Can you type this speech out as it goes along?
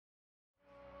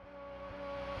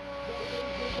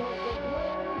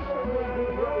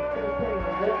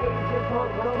Agent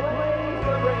Punk complains,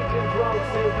 the raging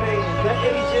drunks in pain. The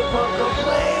Agent Punk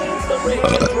complains, the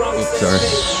raging drunks in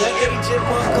pain. The Agent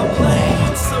Punk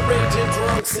complains, the raging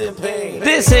drunks in pain.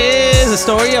 This is the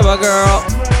story of a girl.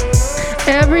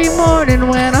 Every morning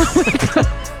when I wake up.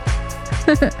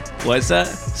 What's that?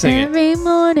 Sing it. Every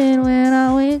morning when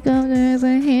I wake up, there's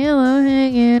a halo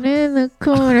hanging in the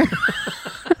corner.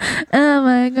 And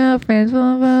my girlfriend's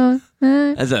phone.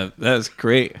 That's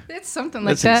great. It's something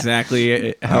like That's that.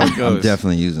 exactly how it goes. I'm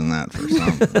definitely using that for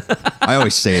something. I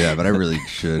always say that, but I really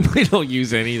should. We don't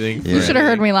use anything. Yeah. You should have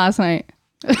heard me last night.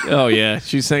 Oh yeah,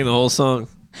 she sang the whole song.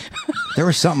 There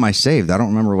was something I saved. I don't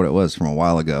remember what it was from a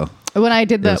while ago. When I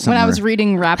did Yeah, when I was somewhere.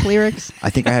 reading rap lyrics. I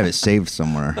think I have it saved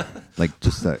somewhere. Like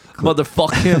just that.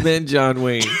 Motherfuck him and John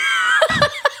Wayne.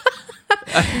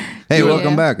 Hey, Yeah.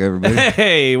 welcome back, everybody.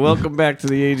 Hey, welcome back to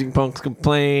the Aging Punks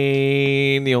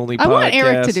Complain, the only podcast. I want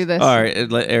Eric to do this. All right,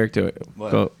 let Eric do it.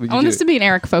 Go. I want this to be an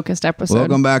Eric-focused episode.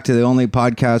 Welcome back to the only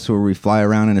podcast where we fly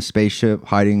around in a spaceship,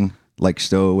 hiding like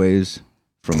stowaways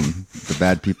from the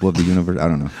bad people of the universe. I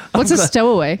don't know. What's a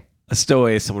stowaway? A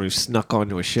stowaway is someone who snuck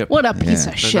onto a ship. What a piece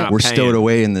Yeah. of shit. not- We're paying. stowed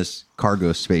away in this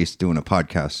cargo space doing a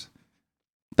podcast.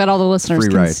 Bet all the listeners Free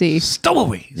can ride. see.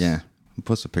 Stowaways. Yeah.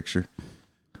 Post a picture.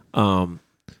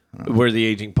 We're the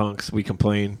Aging Punks. We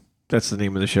complain. That's the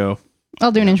name of the show.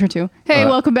 I'll do an intro too. Hey,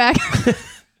 welcome back.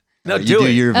 No, You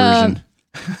do your version.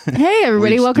 Hey,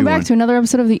 everybody. Each Welcome do back one. to another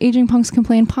episode of the Aging Punks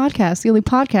Complain podcast, the only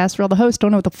podcast where all the hosts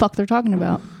don't know what the fuck they're talking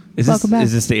about. Welcome back.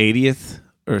 Is this the 80th?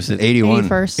 Or is it 81.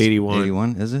 81st. 81?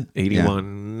 81, is it? Yeah.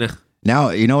 81. Now,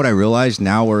 you know what I realized?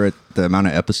 Now we're at the amount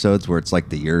of episodes where it's like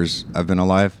the years I've been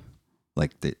alive.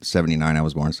 Like the 79 I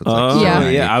was born. So it's like Oh, Yeah.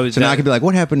 79. yeah. I was So now I could be like,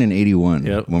 what happened in 81?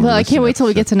 Yep. when we're Well, I listening can't wait till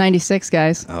we to get to 96,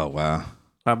 guys. Oh, wow.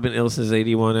 I've been ill since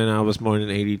 81 and I was born in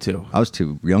 82. I was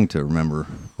too young to remember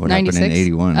what 96? happened in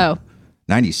 81. Oh.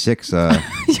 96, You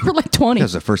were like 20. that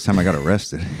was the first time I got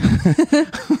arrested.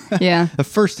 Yeah. The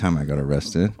first time I got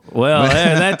arrested. Well,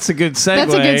 that's a good segue.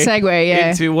 That's a good segue,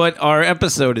 yeah. Into what our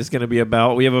episode is going to be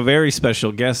about. We have a very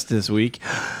special guest this week,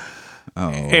 Oh,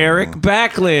 Eric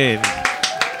Backlund.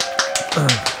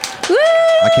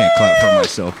 I can't clap for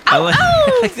myself. I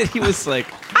like that he was like,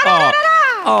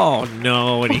 oh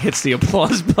no, and he hits the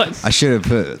applause button. I should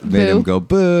have made Boo. him go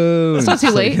boo. It's not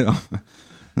too late.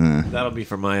 That'll be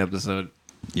for my episode.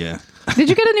 Yeah. Did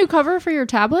you get a new cover for your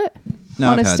tablet? No,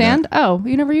 On I've a had stand? that. Oh,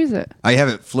 you never use it. I have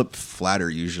it flipped flatter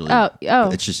usually. Oh.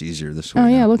 It's just easier this way. Oh,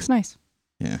 yeah. It now. looks nice.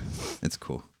 Yeah. It's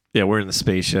cool. Yeah, we're in the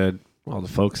space shed. All the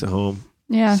folks at home.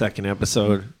 Yeah. Second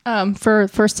episode. For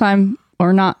first time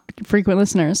or not frequent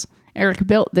listeners, Eric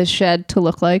built this shed to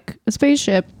look like a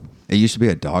spaceship. It used to be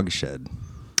a dog shed.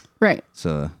 Right.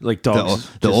 So Like dogs.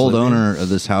 the just old living. owner of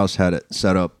this house had it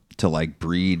set up to like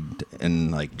breed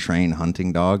and like train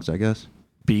hunting dogs, I guess.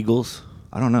 Beagles.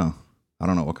 I don't know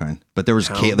what kind. But there was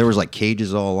Hound. there was like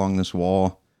cages all along this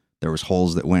wall. There was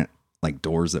holes that went like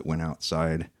doors that went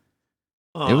outside.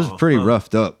 It was pretty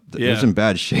roughed up. It was Yeah. in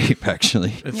bad shape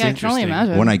actually. It's Yeah, I can only interesting.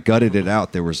 imagine. When I gutted it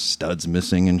out, there were studs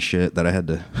missing and shit that I had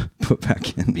to put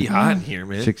back in. Be hot in here,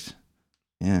 man. Fix.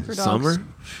 Yeah. For dogs. Summer.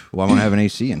 Well, I want to have an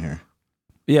AC in here.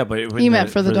 Yeah, but You meant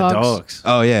for the dogs.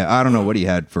 Oh yeah, I don't know what he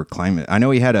had for climate. I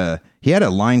know he had a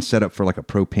line set up for like a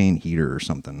propane heater or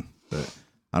something, but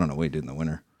I don't know what he did in the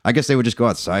winter. I guess they would just go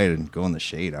outside and go in the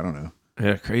shade. I don't know.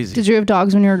 Yeah, crazy. Did you have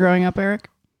dogs when you were growing up, Eric?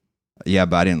 Yeah,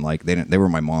 but I didn't like they were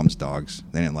my mom's dogs.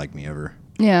 They didn't like me ever.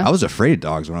 Yeah. I was afraid of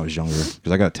dogs when I was younger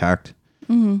because I got attacked.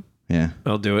 Mm-hmm. Yeah,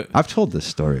 I'll do it. I've told this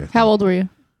story. I think. How old were you?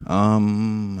 I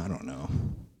don't know.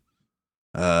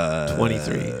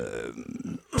 23.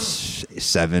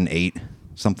 7, 8,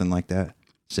 something like that.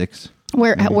 6.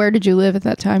 Where did you live at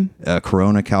that time?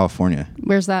 Corona, California,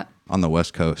 Where's that? on the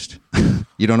West Coast.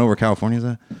 You don't know where California's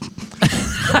at?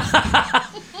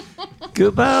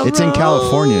 Goodbye. It's in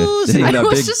California. I That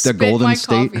was big, just the spitting Golden my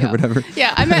State coffee or out. whatever.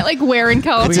 Yeah, I meant like where in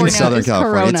California? It's in Southern is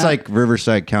California. Corona? It's like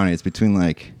Riverside County. It's between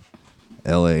like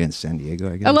L.A. and San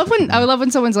Diego, I guess. I love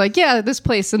when someone's like, yeah, this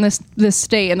place in this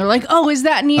state, and they're like, oh, is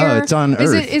that near? Oh, it's on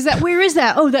is Earth. Is that where is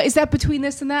that? Oh, is that between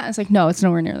this and that? It's like, no, it's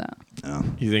nowhere near that.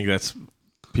 You think that's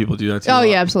people do that too? Oh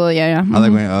yeah, absolutely, yeah. I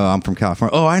like when I'm from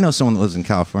California. Oh, I know someone that lives in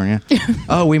California.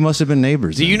 Oh, we must have been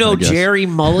neighbors. Do you then, know I guess. Jerry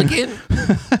Mulligan?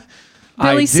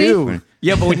 Billy I C? do.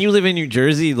 Yeah, but when you live in New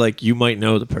Jersey, like you might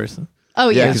know the person. Oh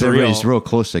Yeah, yeah, because It's everybody's real. real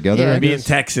close together. Yeah. I Be in guess.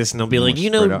 Texas, and they'll be like, More you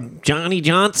spread know out. Johnny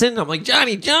Johnson? I'm like,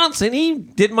 Johnny Johnson, he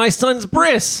did my son's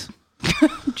bris.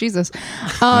 Jesus.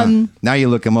 Now you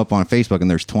look them up on Facebook, and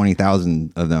there's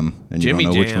 20,000 of them, and Jimmy you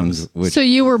don't know which Jams. one's which. So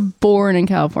you were born in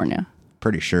California.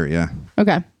 Pretty sure, yeah.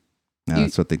 Okay. Yeah,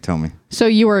 that's what they tell me. So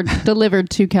you were delivered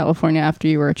to California after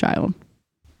you were a child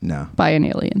No, by an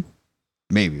alien.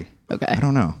 Maybe. Okay. I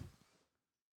don't know.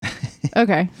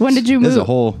 Okay. When did you move? There's a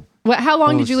whole. How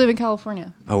long did you live in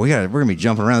California? Oh, we're gonna be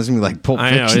jumping around. This is gonna be like Pulp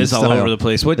I know Fiction it's all style. over the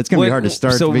place. It's gonna be hard to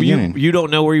start So at the beginning. you don't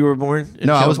know where you were born?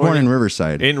 No, I was born in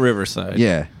Riverside. In Riverside.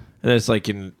 Yeah, And it's like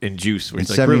in Juice, where it's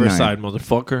In like 79. Riverside,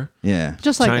 motherfucker. yeah.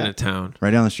 Just like that. Chinatown.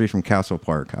 Right down the street from Castle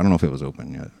Park. I don't know if it was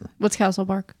open yet. What's Castle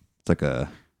Park? It's like a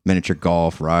miniature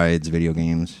golf, rides, video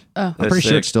games. Oh. I'm That's pretty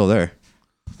sure sick. it's still there.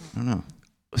 I don't know.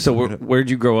 So where'd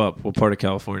you grow up? What part of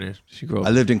California did you grow up? I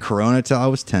lived in Corona till I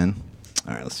was 10.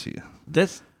 All right, let's see.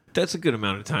 That's a good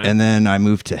amount of time. And then I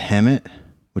moved to Hemet,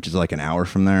 which is like an hour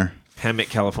from there. Hemet,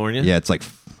 California? Yeah, it's like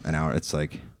an hour. It's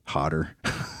like hotter.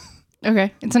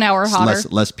 Okay. It's an hour It's hotter.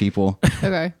 less people,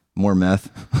 Okay. more meth.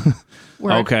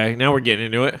 Word. Okay, now we're getting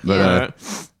into it. But,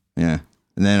 yeah.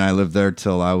 And then I lived there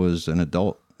till I was an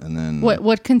adult. And then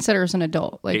What considers an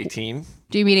adult? Like 18.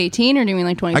 Do you mean 18 or do you mean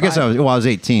like 25? I guess I was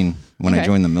 18 when I Okay.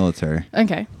 joined the military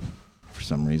Okay. for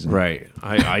some reason. Right.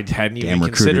 I hadn't even Damn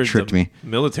recruiter considered tricked the me.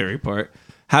 military part.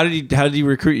 How did he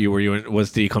recruit you?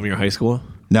 Was he come to your high school?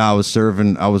 No, I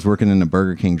was working in the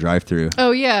Burger King drive-thru.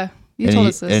 Oh yeah. You And told he,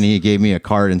 us this. and he gave me a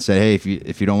card and said, "Hey,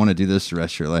 if you don't want to do this the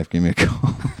rest of your life, give me a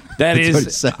call." That That's what is,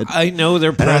 it said. I know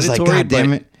they're And I was predatory, like, "God damn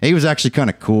but it!" He was actually kind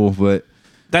of cool, but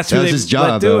that's that who was they his job.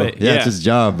 let do though. it. Yeah, it's his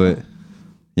job, but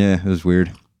yeah, it was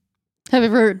weird. Have you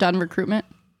ever done recruitment?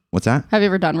 What's that? Have you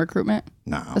ever done recruitment?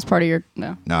 No, As part of your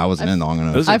no. I wasn't in long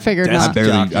enough. Those I are figured desk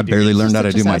not. I barely jockey learned how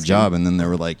to Just do my asking. job, and then they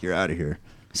were like, "You're out of here."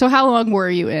 So how long were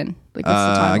you in? Like what's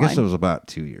the timeline? I guess it was about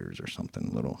 2 years or something,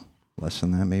 a little less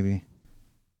than that, maybe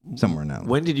somewhere in that.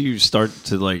 When did you start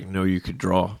to know you could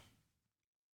draw?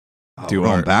 do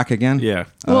going art? back again? Yeah.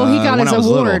 Well, he got when his I was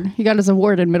award. little. He got his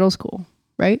award in middle school,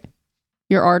 right?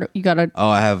 Your art. You got a. Oh,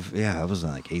 I have. Yeah, I was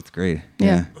in like 8th grade.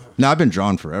 Yeah. No, I've been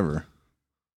drawing forever.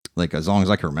 Like as long as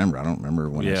I can remember. I don't remember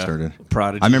when I started.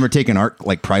 Prodigy. I remember taking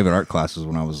private art classes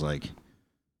when I was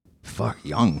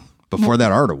young. Before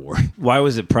that art award, Why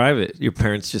was it private? Your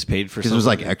parents just paid for because something? it was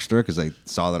like extra. Because they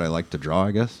saw that I liked to draw.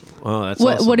 I guess Oh, that's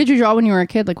What awesome. What did you draw when you were a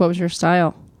kid? Like, what was your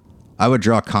style? I would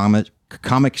draw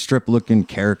comic strip looking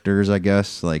characters. I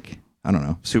guess like I don't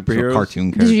know, Superheroes? cartoon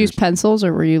Did characters. you use pencils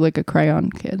or were you like a crayon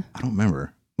kid? I don't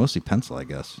remember. Mostly pencil, I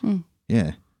guess.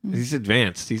 Yeah. He's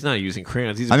advanced. He's not using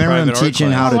crayons. He's a I remember private him art teaching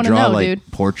class. how I to wanna draw know, like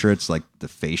dude. portraits, like the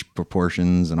face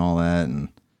proportions and all that, and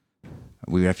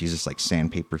we would have to use this like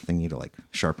sandpaper thingy to like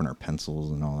sharpen our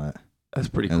pencils and all that. That's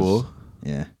pretty It was- cool.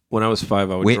 Yeah. When I was 5,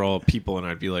 I would Wait. draw people, and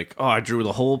I'd be like, "Oh, I drew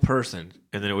the whole person,"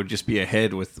 and then it would just be a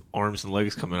head with arms and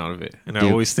legs coming out of it. And I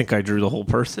Dude. always think I drew the whole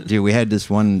person. Dude, we had this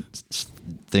one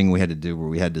thing we had to do where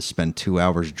we had to spend 2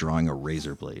 hours drawing a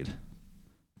razor blade.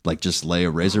 Like just lay a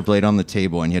razor blade on the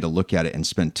table and you had to look at it and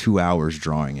spend 2 hours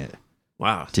drawing it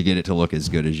Wow, to get it to look as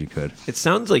good as you could. it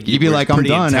sounds like You'd be were like, I'm pretty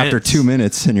done after intense. 2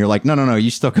 minutes. And you're like, no, you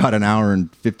still got an hour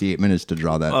and 58 minutes to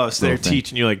draw that. Oh, so they're little thing.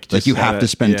 teaching you Like just you how have to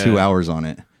spend yeah. 2 hours on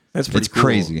it. That's pretty It's cool.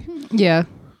 crazy. Yeah.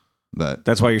 But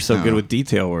That's why you're so No. good with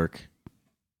detail work.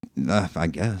 I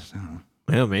guess. I don't know.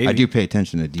 Yeah, maybe. I do pay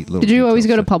attention to little Did you always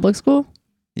go details. to public school?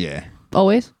 Yeah.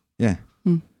 Always? Yeah.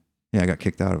 Hmm. Yeah, I got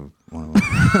kicked out of one of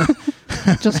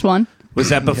them. Just one? Was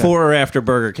that before or after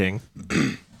Burger King?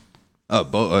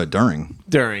 During.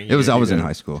 During. It was. I was in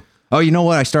high school. Oh, you know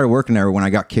what? I started working there when I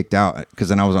got kicked out because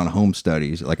then I was on home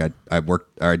studies. Like I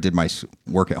worked. Or I did my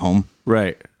work at home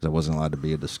Right. because I wasn't allowed to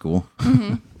be at the school.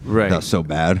 Right. That was so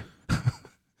bad.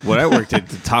 When I worked at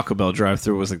the Taco Bell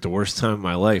drive-thru was like the worst time of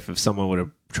my life. If someone would have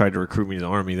tried to recruit me to the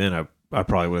army, then I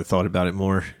probably would have thought about it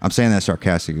more. I'm saying that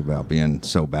sarcastic about being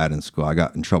so bad in school. I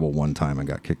got in trouble one time and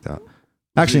got kicked out.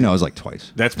 Actually, no, it was like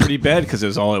twice. That's pretty bad because it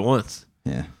was all at once.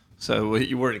 Yeah. So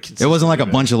you weren't consistent. It wasn't like a with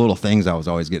it. bunch of little things I was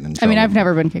always getting in I trouble. mean, I've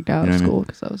never been kicked out You know of what I mean? school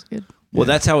because I was good. Well,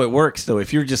 that's how it works, though.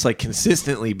 If you're just like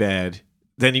consistently bad,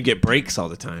 then you get breaks all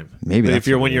the time. Maybe But that's if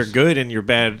you're what when it you're is. good and you're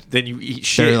bad, then you eat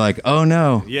shit. They're like, oh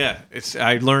no. Yeah,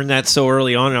 I learned that so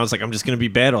early on, and I was like, I'm just gonna be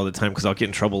bad all the time because I'll get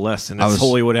in trouble less, and that's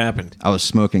totally what happened. I was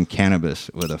smoking cannabis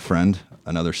with a friend,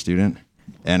 another student,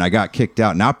 and I got kicked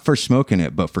out, not for smoking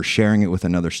it, but for sharing it with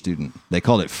another student. They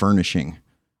called it furnishing.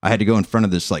 I had to go in front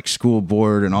of this like school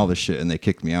board and all this shit, and they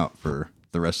kicked me out for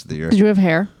the rest of the year. Did you have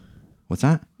hair? What's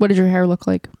that? What did your hair look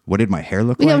like? What did my hair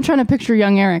look Yeah, I'm like? trying to picture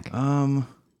young Eric.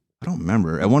 I don't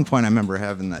remember. At one point, I remember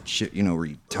having that shit, where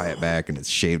you tie it back and it's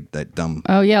shaved, that dumb.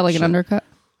 Oh, yeah, like an undercut.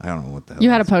 I don't know what the hell. You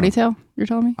had a that's called. ponytail, you're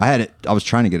telling me? I had it. I was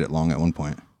trying to get it long at one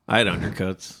point. I had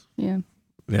undercuts. Yeah.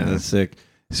 Yeah, that's sick.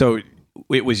 So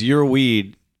it was your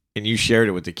weed, and you shared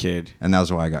it with the kid, And that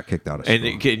was why I got kicked out of school.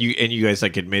 and you guys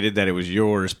like admitted that it was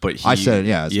yours, but he, I said,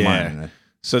 yeah, it's mine.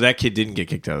 So that kid didn't get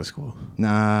kicked out of school.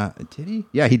 Nah, did he?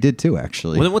 Yeah, he did too,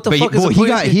 actually. Well, then what the But fuck is the he point?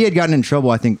 got he had gotten in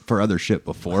trouble, I think, for other shit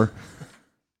before.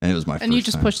 And it was my first And you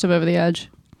just time. pushed him over the edge.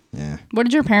 Yeah. What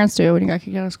did your parents do when you got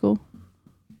kicked out of school?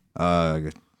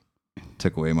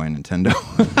 Took away my Nintendo.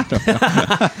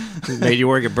 Made you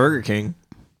work at Burger King.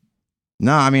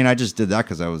 No, I mean, I just did that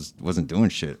because I wasn't doing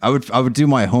shit. I would do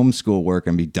my homeschool work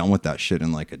and be done with that shit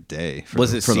in like a day.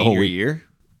 Was it for the senior whole week. year?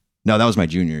 No, that was my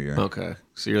junior year. Okay,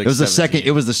 so you're like It was 17.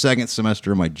 It was the second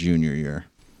semester of my junior year,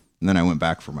 and then I went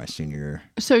back for my senior year.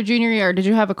 So junior year, did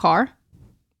you have a car?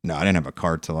 No, I didn't have a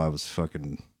car till I was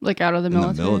fucking. Like out of the In the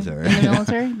military? military. In the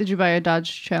military? Did you buy a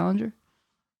Dodge Challenger?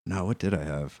 No, what did I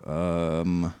have?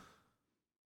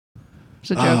 It's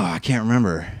a joke. I can't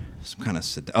remember. Some kind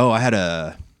of. I had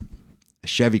a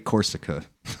Chevy Corsica.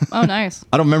 Oh, nice.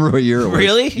 I don't remember what year it was.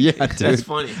 Really? Yeah, dude. That's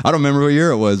funny. I don't remember what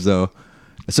year it was though.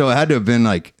 So it had to have been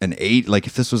like an 8. Like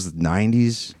if this was the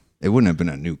 90s, it wouldn't have been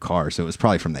a new car. So it was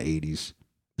probably from the 80s.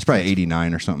 It's probably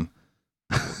 89 or something.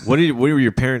 What were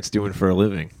your parents doing for a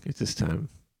living at this time?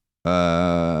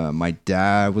 My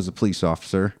dad was a police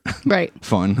officer. Right.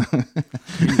 Fun. How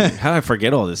did I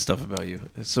forget all this stuff about you?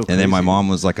 It's so. And then my crazy. mom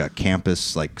was like a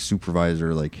campus like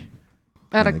supervisor. Like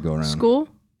At When they go a around. school?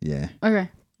 yeah, Okay.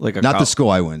 like a not the col- school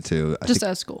I went to. I Just think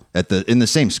at school. in the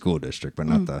same school district, but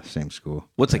not the same school.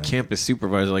 What's a campus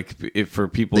supervisor like? If for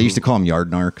people, They used to call them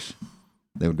yard narcs.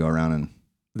 They would go around and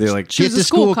They're like, She get was a to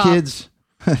school school, cop. kids.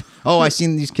 Oh, I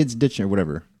seen these kids ditching or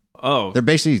whatever. oh, They're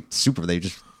basically They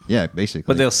just basically.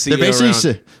 But they'll see They're you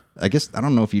basically. around- I guess I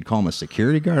don't know if you'd call them a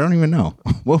security guard. I don't even know.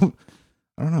 Well,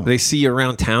 I don't know. they see you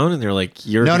around town and they're like,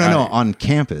 you're No, guy. on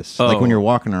campus, like when Oh. you're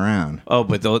walking around. Oh,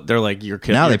 but they're like, you're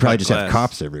Now you're they probably cut just have class.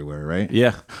 cops everywhere, right?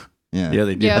 Yeah, Yeah, yeah,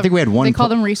 they do. Yeah. I think we had one. They call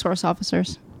them resource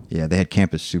officers. Yeah, they had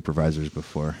campus supervisors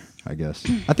before. I guess.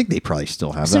 I think they probably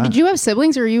still have So that. did you have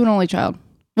siblings or are you an only child?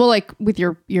 Well, like with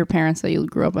your parents that you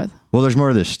grew up with. Well, there's more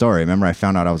to this story. Remember, I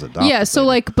found out I was adopted. Yeah. So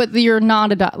like, but you're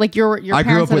not adopted. Like your I grew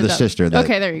parents up had with a adopted- sister. That,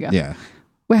 Okay, there you go. Yeah.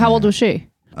 Wait, how old was she?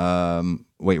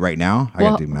 Wait, right now I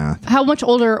Well, gotta do math. How much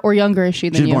older or younger is she She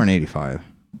than was you? born in '85.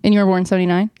 And you were born in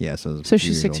 79? Yeah, so. it was a So few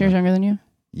she's 6 older. years younger than you?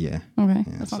 Yeah. Okay.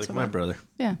 That's It's not like so my bad. brother.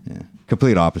 Yeah. Yeah.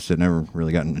 Complete opposite. Never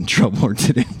really gotten in trouble or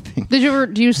did anything. Do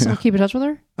you still keep in touch with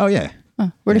her? Oh yeah.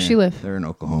 Oh, where does Yeah, she live? They're in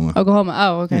Oklahoma. Oklahoma.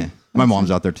 Oh, okay. Yeah. My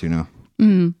mom's out there too now.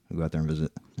 Mm. I go out there and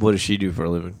visit. What does she do for a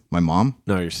living? My mom,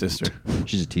 No, your sister.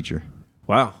 she's a teacher.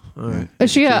 Wow. All right.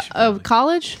 Is she a Education.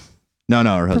 college No,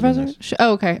 her husband professor? is.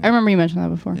 Oh, okay. I remember you mentioned that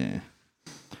before. Yeah.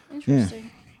 Interesting.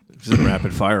 Just a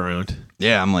rapid fire round.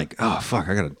 Yeah, I'm like, oh fuck,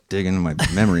 I gotta dig into my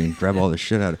memory and grab all this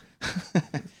shit out of.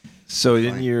 So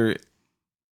then you're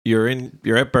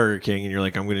at Burger King and you're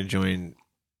like, I'm going to join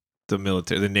the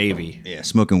military, the Navy. Yeah,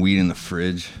 smoking weed in the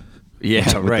fridge. Yeah,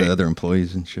 with right. the other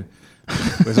employees and shit.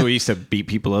 So we used to beat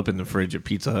people up in the fridge at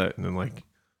Pizza Hut and then like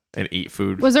and eat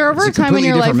food. Was there ever a It's a time in completely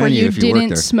your life different where menu you if you work didn't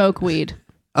there. smoke weed?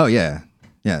 Oh yeah,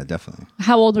 definitely.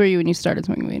 How old were you when you started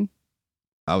smoking weed?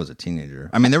 I was a teenager.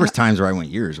 I mean, there was times where I went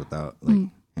years without, like, you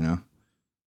know.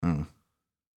 I don't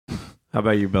know. How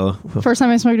about you, Bella? First time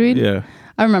I smoked weed? Yeah.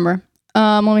 I remember.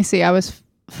 Let me see. I was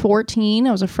 14.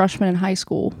 I was a freshman in high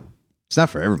school. It's not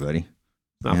for everybody.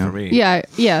 Not Yeah. for me.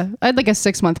 Yeah. I had like a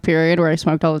 6-month period where I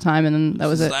smoked all the time, and then that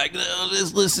was it. Like, no,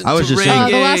 just listen I was to just reggae.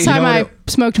 saying- The last You time know I what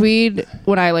smoked weed,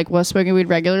 when I like was smoking weed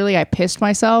regularly, I pissed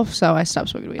myself, so I stopped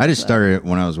smoking weed. I just after that. started it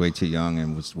when I was way too young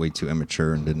and was way too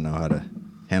immature and didn't know how to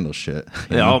handle shit.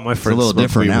 You Yeah, know? all my It's friends a little smoked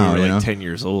different weed now. when we You were know? like 10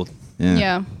 years old.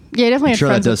 Yeah, definitely. I'm had sure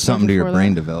that friends does something to your before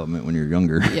brain that. development when you're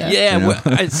younger. Yeah. Yeah, You know?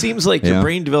 well, it seems like your Yeah.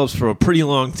 brain develops for a pretty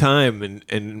long time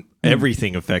and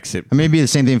everything affects it. I mean, it'd be the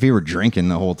same thing if you were drinking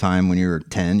the whole time when you were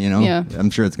 10, you know? Yeah.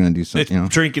 I'm sure it's going to do something, you know?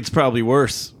 Drink, it's probably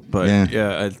worse. But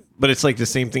Yeah. but it's like the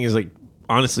same thing as like,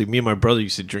 honestly, me and my brother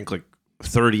used to drink like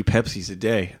 30 Pepsis a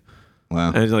day.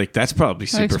 Wow. And like, that's probably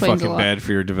super explains a fucking lot. bad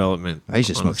for your development. I used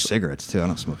to smoke honestly. cigarettes too. I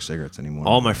don't smoke cigarettes anymore.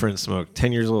 All my friends smoke.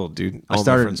 10 years old, dude. All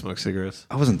started- my friends smoke cigarettes.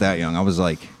 I wasn't that young. I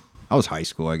was high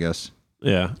school, I guess.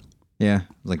 Yeah. Yeah.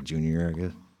 I was like junior year, I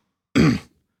guess.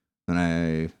 And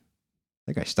I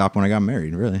think I stopped when I got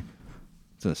married, really.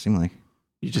 That's what it seemed like.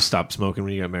 You just stopped smoking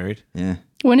when you got married? Yeah.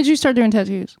 When did you start doing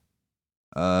tattoos?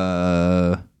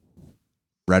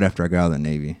 Right after I got out of the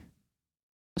Navy.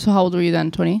 So how old were you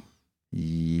then? 20?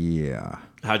 Yeah.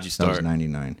 How'd you That was start?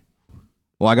 99.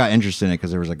 Well, I got interested in it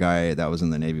because there was a guy that was in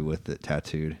the Navy with it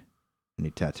tattooed. And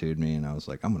he tattooed me, and I was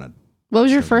like, I'm going to... What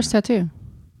was your first tattoo?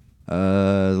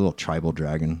 A little tribal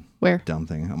dragon. Where? Dumb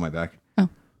thing on my back. Oh.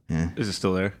 Yeah. Is it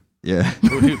still there? Yeah.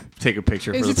 Would you take a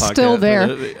picture Is for it the podcast? still there?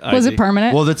 For the Was IG? it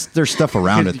permanent? Well, there's stuff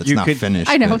around it that's You not could- finished.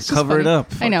 I know. but It's just Cover it funny. up.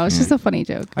 I know. It's just a funny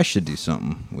joke. I should do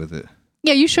something with it.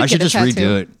 Yeah, you should I should get a just tattoo.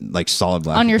 redo it like solid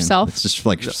black. On again. yourself? It's just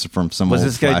like from some Was old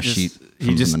this guy flash just, sheet he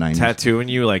from just the 90s. tattooing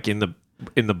you like in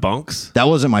the bunks? That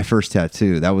wasn't my first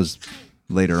tattoo. That was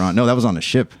later on. No, that was on a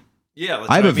ship. Yeah, that's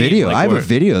I have what a video. Like, I have a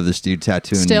video of this dude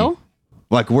tattooing Still? me.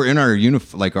 Like we're in our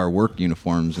our work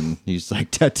uniforms, and he's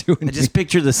like tattooing. I just me.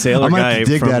 picture the sailor I might have guy to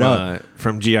dig that up.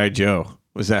 from G.I. Joe.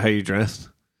 Was that how you dressed?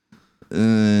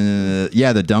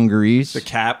 Yeah, the dungarees, The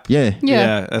cap. Yeah.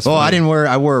 That's Oh, funny. I didn't wear.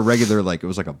 I wore a regular, like it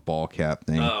was like a ball cap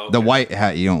thing. Oh, okay. The white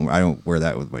hat. I don't wear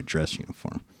that with my dress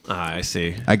uniform. Ah, I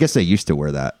see. I guess they used to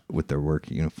wear that with their work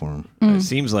uniform. It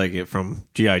seems like it from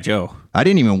G.I. Joe. I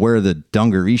didn't even wear the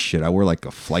dungaree shit. I wore like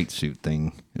a flight suit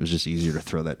thing. It was just easier to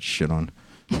throw that shit on.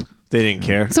 They didn't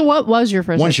care. So what was your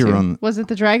first Once you tattoo? run- Was it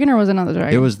the dragon or was it not the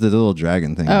dragon? It was the little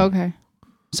dragon thing. Oh, okay.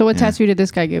 So what tattoo did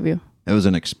this guy give you? It was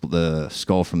the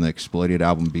skull from the Exploited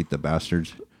album, Beat the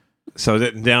Bastards. So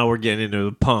that now we're getting into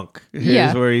the punk. Here's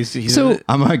Yeah. where he's So-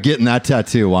 I'm not getting that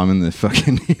tattoo while I'm in the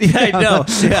fucking. yeah, I know.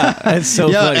 Yeah, that's so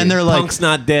Yeah, funny. and they're like- Punk's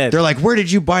not dead. They're like, "Where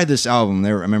did you buy this album?" I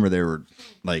remember they were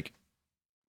like,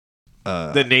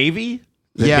 The Navy?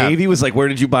 The Yeah. Navy was like, where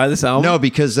did you buy this album? No,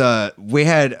 because we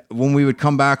had when we would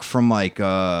come back from like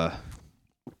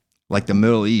the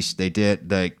Middle East, they had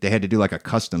to do like a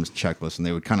customs checklist, and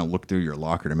they would kind of look through your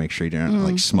locker to make sure you didn't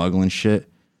like smuggling shit.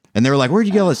 And they were like, "Where'd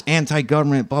you get all this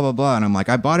anti-government blah blah blah?" And I'm like,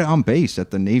 "I bought it on base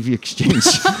at the Navy Exchange."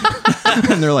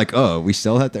 And they're like, "Oh, we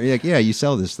sell that there?" You're like, "Yeah, you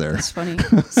sell this there." That's funny.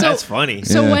 So, That's funny.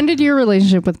 so Yeah. when did your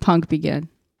relationship with punk begin?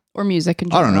 Or music in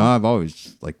I general? don't know. I've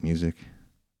always liked music.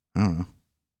 I don't know.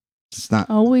 It's not.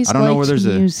 Always I don't know where liked there's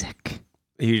a- music.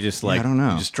 You just like, I don't know.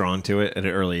 you're just drawn to it at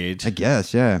an early age. I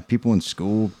guess, yeah. People in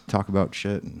school talk about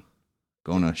shit and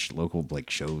going to local like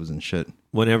shows and shit.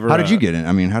 Whenever. How did you get in?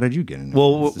 I mean, how did you get in?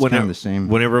 Well, it's whenever kind of the same.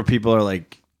 Whenever people are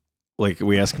like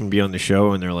we ask them to be on the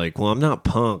show, and they're like, "Well, I'm not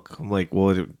punk." I'm like,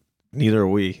 "Well, neither are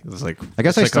we." It's like I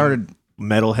guess it's I like started. a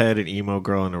metalhead, an emo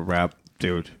girl, and a rap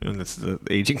dude, and it's the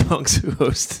aging punks who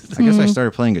host. I guess I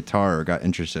started playing guitar or got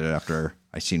interested after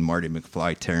I seen Marty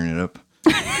McFly tearing it up.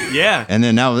 Yeah, And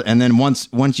then once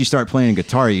you start playing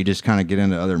guitar, you just kind of get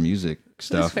into other music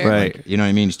stuff. fair. Right. Like, you know what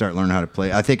I mean? You start learning how to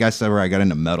play. I think that's where I got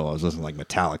into metal. I was listening to like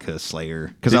Metallica, Slayer,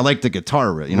 because I like the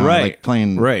guitar riff. You know, I Right. like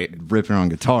playing, Right. ripping on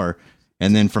guitar.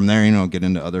 And then from there, get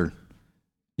into other,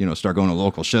 start going to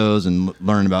local shows and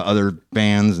learn about other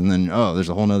bands. And then, there's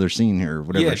a whole nother scene here, or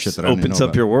whatever yeah, it shit just that I didn't opens know up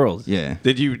about. your world. Yeah.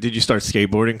 Did you start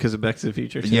skateboarding because of Back to the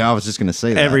Future? Yeah, I was just gonna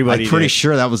say that. Everybody I'm pretty did.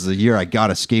 sure that was the year I got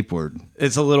a skateboard.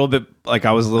 It's a little bit like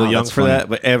I was a little young that's for funny. that,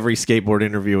 but every skateboard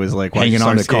interview is like, why'd you Hanging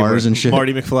start onto cars skateboarding? and shit.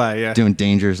 Marty McFly, yeah. Doing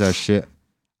dangerous ass shit.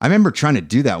 I remember trying to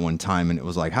do that one time, and it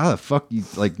was like, how the fuck you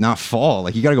like not fall?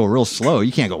 Like you got to go real slow.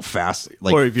 You can't go fast.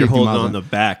 Like or if you're 50 holding miles on the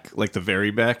back, like the very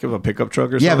back of a pickup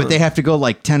truck or yeah, something. but they have to go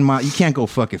like 10 miles. You can't go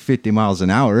fucking 50 miles an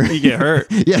hour. You get hurt.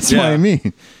 Yeah, that's what Yeah. I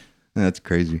mean. That's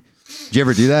crazy. Did you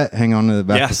ever do that? Hang on to the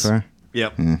back Yes. of the car?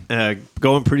 Yep.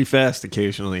 Going pretty fast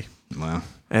occasionally. Wow.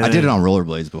 And I did then- it on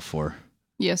rollerblades before.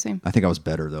 Yeah, same. I think I was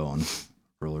better though on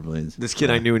rollerblades. This kid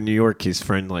I knew in New York, his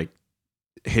friend like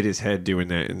hit his head doing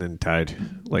that and then died.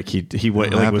 Like he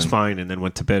went, like was happened? fine and then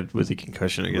went to bed with a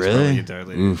concussion. I guess Really? probably he died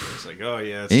later. Oof. It's like, oh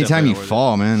yeah. it's Anytime you definitely worth it.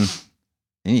 fall, man,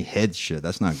 any head shit,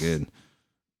 that's not good.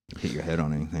 Hit your head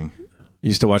on anything. I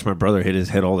used to watch my brother hit his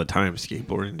head all the time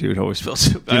skateboarding. Dude, always felt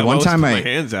so bad. Dude, one always time put I- my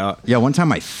hands out. Yeah, one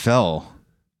time I fell.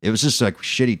 It was just like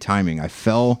shitty timing. I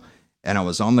fell and I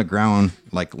was on the ground,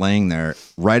 like laying there,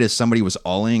 right as somebody was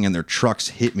olling and their trucks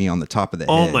hit me on the top of the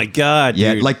Oh head. my god.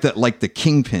 Yeah, dude. like the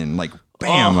kingpin, like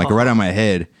bam, like right on my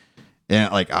head.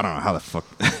 And like I don't know how the fuck.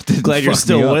 didn't Glad you're fuck me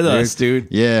still up, with us, dude.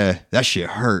 Yeah, that shit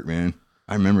hurt, man.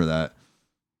 I remember that.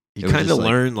 You It was kind of just like-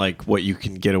 learn like what you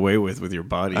can get away with your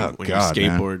body Oh, when God, you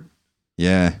man. skateboard.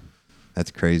 Yeah,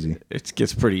 that's crazy. It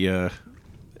gets pretty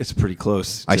it's pretty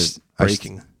close to I s-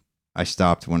 breaking. I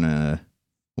stopped when I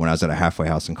was at a halfway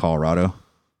house in Colorado.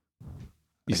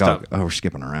 You Like, stopped. we're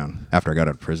skipping around after I got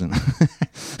out of prison.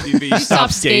 You stopped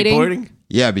stopped skating? skateboarding?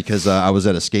 Yeah, because I was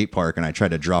at a skate park and I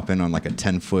tried to drop in on like a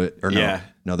 10-foot or no. Yeah.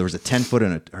 No, there was a 10-foot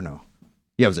and a or no.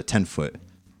 Yeah, it was a 10-foot.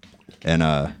 And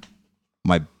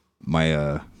my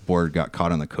board got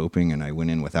caught on the coping and I went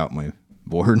in without my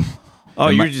board. Oh,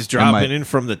 And you my- were just and my- dropping in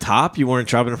from the top? You weren't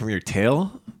dropping it from your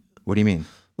tail? What do you mean?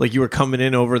 Like you were coming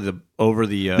in over the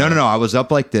No. I was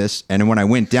up like this, and then when I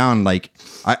went down,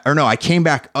 I came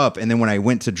back up, and then when I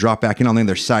went to drop back in on the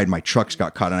other side, my trucks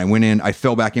got caught, and I went in. I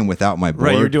fell back in without my board.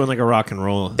 Right, you were doing like a rock and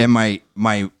roll. and my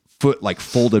foot like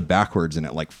folded backwards, and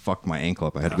it like fucked my ankle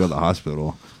up. I had to go to the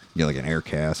hospital, get like an air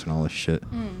cast and all this shit.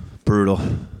 Brutal.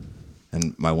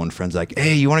 And my one friend's like,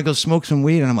 "Hey, you want to go smoke some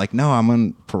weed?" And I'm like, "No, I'm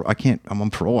on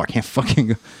parole. I can't fucking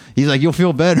go." He's like, "You'll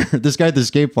feel better." This guy at the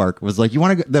skate park was like, "You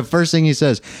want to go?" The first thing he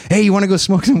says, "Hey, you want to go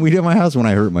smoke some weed at my house?" When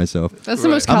I hurt myself, That's the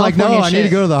most I'm like, California "No, I need to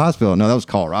shit. go to the hospital." No, that was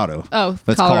Colorado. Oh,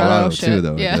 that's Colorado Colorado shit. too,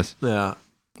 though. Yeah. I guess Yeah.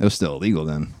 it was still illegal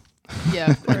then.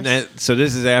 Yeah, of course. And so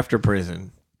this is after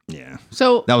prison. Yeah.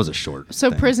 So That was a short. so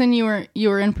thing. prison. You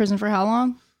were in prison for how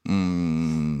long?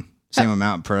 Same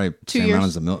amount, probably 2 same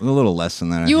years? amount as a little less than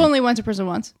that. I You think. only went to prison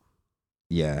once.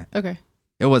 Yeah. Okay,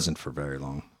 It wasn't for very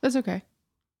long, that's okay.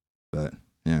 but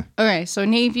yeah. Okay, so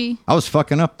Navy, I was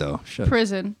fucking up though. Shit.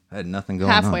 prison, I had nothing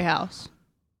going halfway on. house.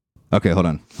 Okay, hold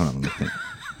on. Let me think.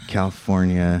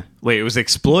 California. Wait, it was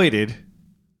exploited,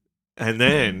 and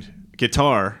then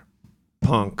guitar,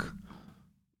 punk,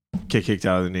 get kicked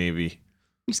out of the Navy.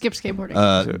 You skipped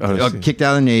skateboarding. Kicked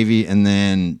out of the Navy, and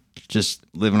then just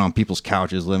living on people's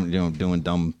couches, doing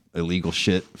dumb illegal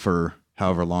shit for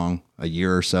however long, a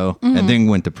year or so, and then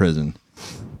went to prison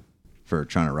for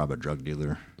trying to rob a drug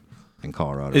dealer in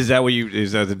Colorado. Is that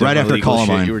the right after illegal shit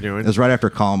Columbine? you were doing? It was right after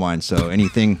Columbine. So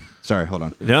anything. Sorry, hold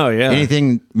on. No, yeah.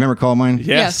 Anything? Remember Columbine?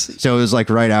 Yes. So it was like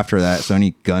right after that. So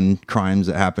any gun crimes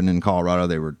that happened in Colorado,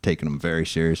 they were taking them very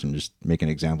serious and just making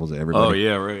examples of everybody. Oh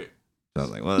yeah, right. So I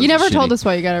was like, well, you this is never told shitty. us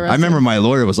why you got arrested. I remember my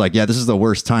lawyer was like, "Yeah, this is the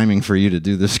worst timing for you to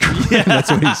do this crime."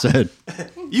 That's what he said.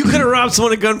 You could have robbed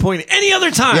someone at gunpoint any other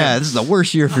time. Yeah, this is the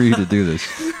worst year for you to do this.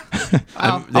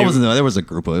 Wow. I wasn't. There was a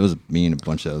group of. It was me and a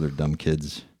bunch of other dumb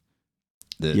kids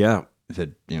that Yeah.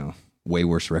 had way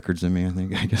worse records than me.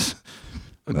 I guess.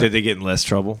 Did they get in less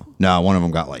trouble? No, one of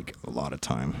them got like a lot of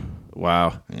time.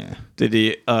 Wow. Yeah, Did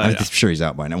he? I'm sure he's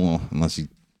out by now. Well, unless he's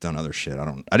done other shit.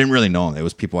 I didn't really know him. It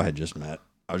was people I had just met.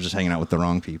 I was just hanging out with the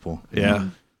wrong people. Yeah.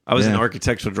 I was in Yeah.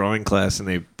 architectural drawing class,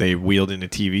 and they wheeled in a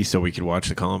TV so we could watch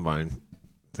the Columbine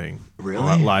thing.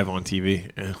 Really? Live on TV.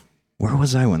 Yeah. It Where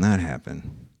was I when that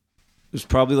happened? was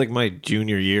probably like my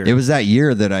junior year. It was that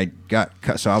year that I got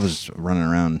cut. So I was running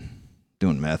around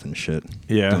doing meth and shit.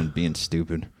 Yeah. being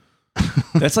stupid.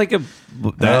 That's like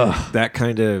that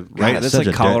kind of right. God, That's such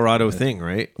like a Colorado thing,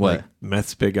 right? What? Like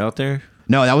meth's big out there.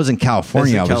 No, that was in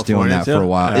California. That's in I was doing California that for a too?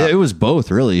 while. Yeah. It was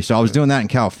both, really. So I was doing that in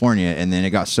California, and then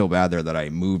it got so bad there that I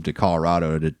moved to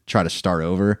Colorado to try to start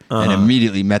over, and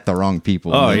immediately met the wrong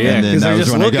people. Oh, yeah, and then 'cause that they're was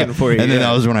just when I looking for you, And then yeah.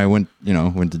 that was when I went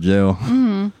to jail.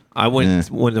 I went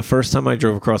when the first time I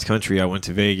drove across country. I went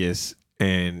to Vegas,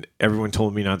 and everyone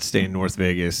told me not to stay in North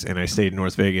Vegas, and I stayed in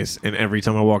North Vegas. And every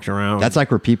time I walked around, That's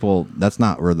like where people. That's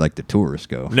not where like the tourists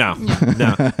go. no.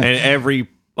 And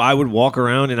I would walk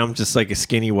around, and I'm just like a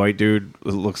skinny white dude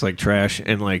that looks like trash,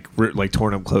 and like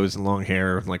torn up clothes and long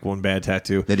hair, and like one bad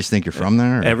tattoo. They just think you're from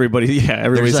there. or- Everybody's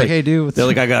just like, "Hey, dude, what's They're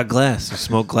like, I got glass, I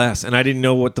smoke glass, and I didn't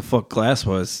know what the fuck glass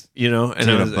was, And Dude,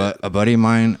 I was, a buddy of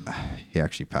mine, he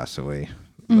actually passed away,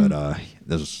 but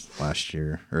this was last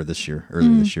year or this year,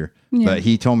 earlier this year. Yeah. But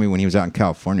he told me when he was out in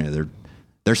California,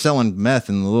 they're selling meth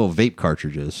in the little vape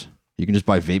cartridges. You can just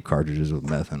buy vape cartridges with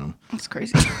meth in them. That's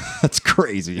crazy. That's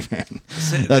crazy, man.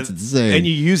 That's insane. and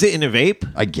you use it in a vape.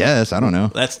 I guess I don't know.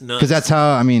 That's nuts. Because that's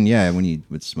how when you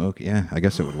would smoke, I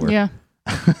guess it would work. Yeah.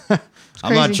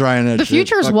 I'm not Crazy. trying that. The shit.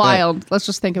 future's Fuck that. wild. Let's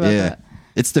just think about Yeah, that.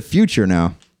 it's the future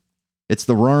now. It's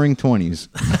the Roaring 20s,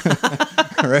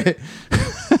 right?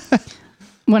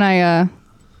 When I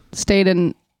stayed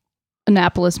in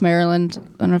Annapolis, Maryland,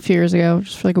 I don't know, a few years ago,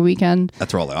 just for like a weekend.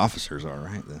 That's where all the officers are,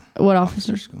 right? What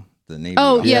officers? The Navy.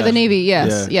 Oh, officers. yeah, the Navy.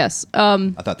 Yes, Yeah. yes.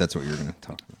 I thought that's what you were going to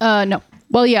talk about. No.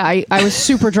 Well, yeah, I was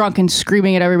super drunk and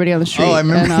screaming at everybody on the street. Oh, I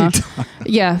remember And, you talking.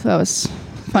 yeah, that was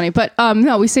funny. But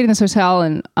no, we stayed in this hotel,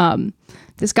 and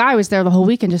this guy was there the whole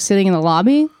weekend, just sitting in the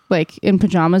lobby, like in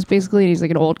pajamas, basically. And he's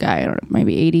like an old guy, I don't know,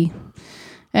 maybe 80.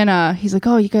 And he's like,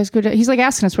 "Oh, you guys go to..." He's like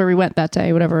asking us where we went that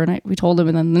day, whatever. And we told him.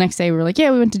 And then the next day we were like,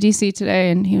 "Yeah, we went to DC today."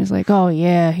 And he was like, "Oh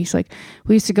yeah." He's like,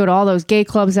 "We used to go to all those gay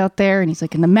clubs out there." And he's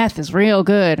like, "And the meth is real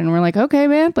good." And we're like, "Okay,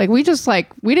 man." Like we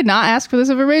did not ask for this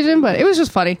information, but it was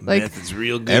just funny. Like Meth is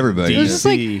real good. Everybody it was just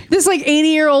like DC. this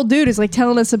 80-year-old dude is like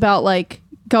telling us about like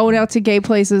going out to gay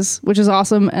places, which is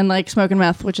awesome, and like smoking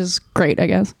meth, which is great, I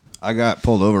guess. I got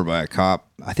pulled over by a cop.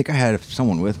 I think I had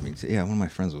someone with me. Yeah, one of my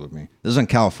friends was with me. This was in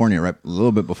California, right? A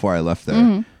little bit before I left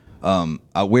there.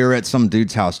 We were at some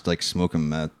dude's house, like smoking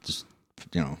meth, just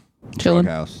Chilling. drug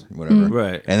house, whatever.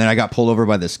 Right. And then I got pulled over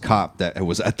by this cop that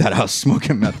was at that house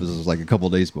smoking meth. This was like a couple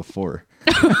days before.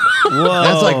 Whoa.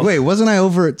 I was like, wait, wasn't I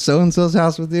over at so and so's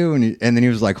house with you? And then he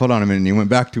was like, hold on a minute. And he went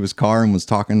back to his car and was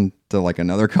talking to like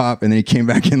another cop. And then he came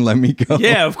back and let me go.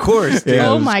 Yeah, of course. Dude. Yeah, it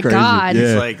Oh was my crazy. God. Yeah.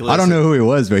 It's like, I don't know who he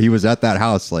was, but he was at that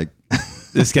house. Like,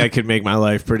 This guy could make my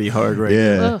life pretty hard right now.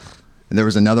 yeah. Ugh. And there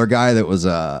was another guy that was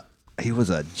he was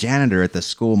a janitor at the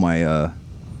school my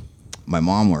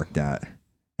mom worked at.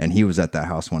 And he was at that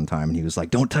house one time, and he was like,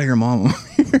 "Don't tell your mom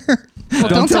I'm here." Well,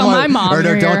 don't tell my mom Or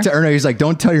no, you're don't. here. Or no, he's like,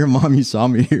 "Don't tell your mom you saw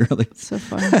me here." Like, So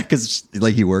funny. because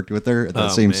like he worked with her at that Oh,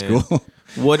 same man. school.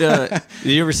 What? Did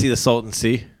you ever see The Salton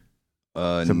Sea?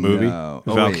 The The movie, No.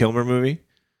 the Oh, Val wait. Kilmer movie.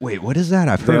 Wait, what is that?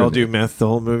 I've They heard all of do it. meth the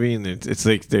whole movie, and it's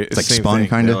like like Spun,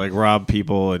 kinda? They like rob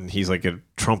people, and he's like a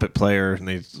trumpet player, and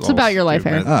it's about your life,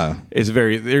 Eric. Oh, It's they're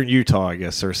in Utah, I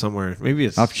guess, or somewhere. Maybe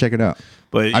it's. I'll have to check it out.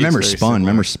 But I remember it's very Spun. similar.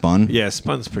 Remember Spun? Yeah,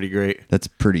 Spun's pretty great. That's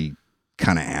pretty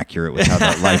kind of accurate with how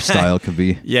that lifestyle could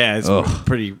be. Yeah, it's Ugh.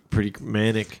 pretty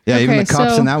manic. Yeah, even Okay, the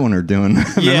cops so- in that one are doing.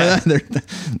 Yeah.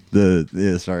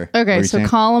 Yeah, sorry. What were Okay, you so saying?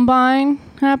 Columbine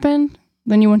happened.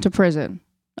 Then you went to prison.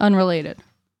 Unrelated.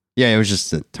 Yeah, it was just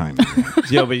the time.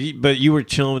 Yeah, but you were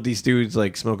chilling with these dudes,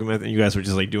 like smoking meth, and you guys were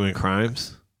just like doing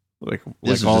crimes, like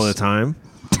was all just- the time.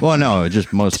 Well, no,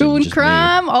 just mostly Doing just me.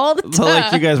 crime all the time. So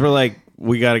like you guys were like,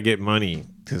 we got to get money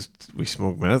because we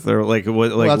smoke meth, or like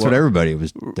what? Like Well, that's what everybody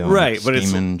was doing. Right, but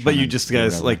scheming, but trying you to just do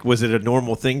guys whatever. like, was it a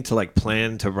normal thing to like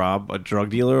plan to rob a drug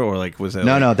dealer, or like was it?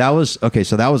 No, like, no, that was okay.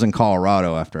 So that was in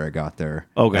Colorado after I got there.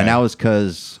 Okay. and that was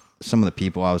because some of the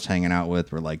people I was hanging out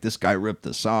with were like, "This guy ripped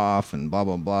us off," and blah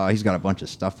blah blah. He's got a bunch of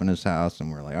stuff in his house,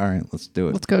 and we're like, "All right, let's do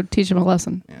it." Let's go teach him a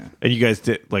lesson. And you guys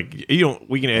did like you don't.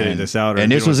 We can edit this out. Or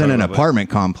And you this don't was in talk an about it. apartment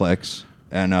complex,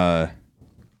 and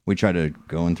we tried to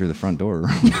go in through the front door,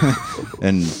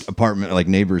 and apartment like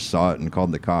neighbors saw it and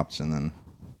called the cops, and then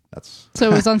that's So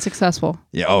it was unsuccessful.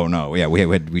 yeah. Oh no, yeah.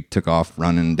 We took off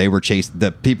running. They were chasing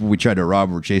the people we tried to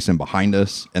rob were chasing behind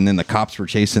us, and then the cops were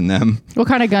chasing them. What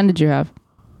kind of gun did you have?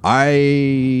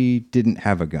 I didn't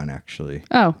have a gun actually.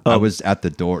 Oh, I was at the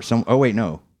door. Oh wait,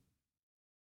 no.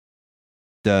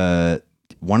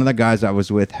 One of the guys I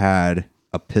was with had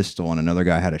a pistol, and another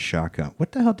guy had a shotgun.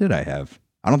 What the hell did I have?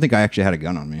 I don't think I actually had a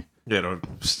gun on me. Yeah, no, a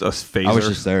phaser. I was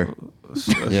just there.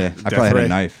 Yeah, I Death probably had ray. a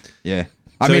knife. Yeah.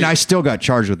 I So mean, you- I still got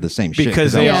charged with the same shit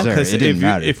because I they was all there. because It didn't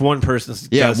matter. if one person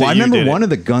Yeah, does well, I it, you remember did one it. of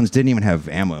the guns didn't even have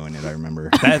ammo in it. I remember,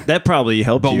 that probably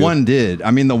helped but you. one did. I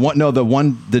mean,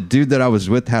 the dude that I was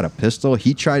with had a pistol.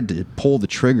 He tried to pull the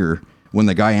trigger when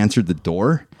the guy answered the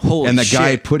door, Holy and the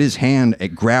guy shit. put his hand, it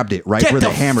grabbed it right Get where the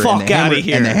the hammer, fuck and the hammer, outta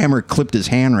here. and the hammer clipped his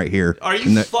hand right here. Are you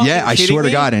And fucking yeah, I kidding swear me?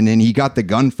 to God. And then he got the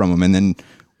gun from him, and then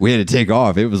we had to take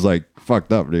off. It was like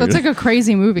fucked up, dude. that's like a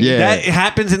crazy movie. Yeah. that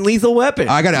happens in Lethal Weapon.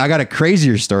 I got a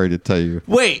crazier story to tell you.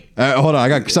 Wait, Hold on, I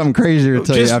got something crazier to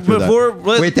tell you Just after before-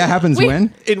 that. Wait, that happens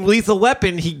when? in Lethal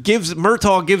Weapon,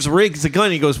 Murtaugh gives Riggs a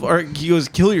gun. He goes,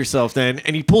 kill yourself then,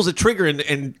 and he pulls a trigger,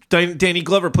 and Danny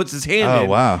Glover puts his hand Oh, in.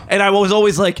 wow. And I was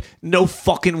always like, no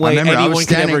fucking I way remember I anyone was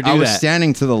could standing. ever do I was that.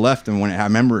 standing to the left, and when I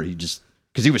remember he just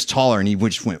because he was taller, and he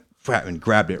just went flat and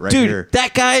grabbed it right Dude, here.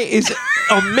 that guy is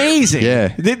amazing. Yeah.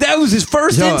 That was his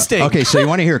first So, instinct. okay, so you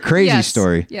want to hear a crazy Yes,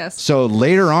 story? yes. So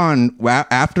later on,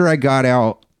 after I got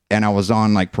out and I was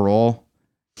on like parole,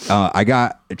 I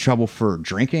got in trouble for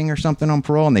drinking or something on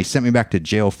parole, and they sent me back to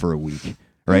jail for a week.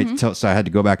 Right, Mm-hmm. so I had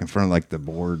to go back in front of like the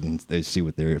board and they see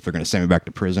if they're going to send me back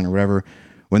to prison or whatever.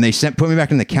 When they put me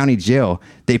back in the county jail,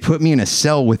 they put me in a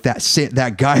cell with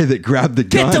that guy that grabbed the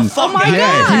gun. the fuck out of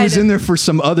Yeah, here. he was in there for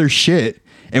some other shit,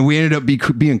 and we ended up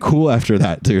being cool after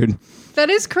that, dude. That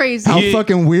is crazy. How You-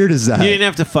 fucking weird is that? You didn't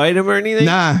have to fight him or anything?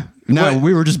 Nah, What?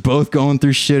 we were just both going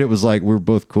through shit. It was like we were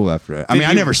both cool after that. I mean, I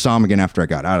you- never saw him again after I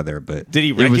got out of there, but Did he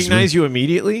it was- recognize you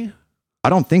immediately? I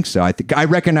don't think so. I think I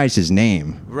recognized his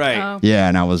name. Right. Oh. Yeah,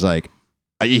 and I was like,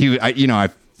 I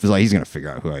was like, he's gonna figure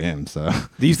out who I am. So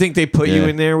Do you think they put you Yeah.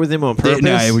 in there with him on purpose?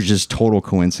 no, it was just total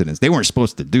coincidence. They weren't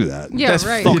supposed to do that. Yeah, That's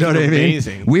right. fucking You know what I mean?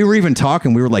 amazing. We were even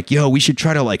talking. We were like, "Yo, we should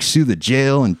try to like sue the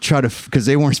jail and try to because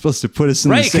they weren't supposed to put us in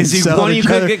Right, the same because cell one of you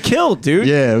together." could get killed, dude.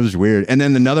 Yeah, it was weird. And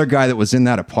then another guy that was in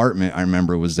that apartment, I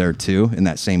remember, was there too in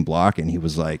that same block, and he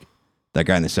was like, that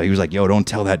guy in the cell, he was like, "Yo, don't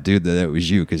tell that dude that it was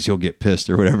you, because he'll get pissed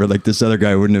or whatever." Like this other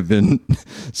guy wouldn't have been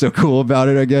so cool about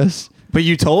it, I guess. But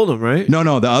you told him, right?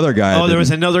 No, the other guy. Oh, there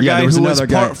was another Yeah, guy there who was another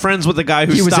guy. friends with the guy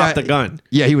who He was stopped at- the gun.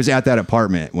 Yeah, he was at that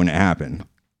apartment when it happened,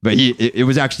 but it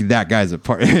was actually that guy's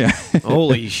apartment. Yeah.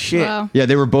 Holy shit. Wow. Yeah,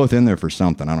 they were both in there for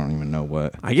something. I don't even know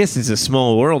what. I guess it's a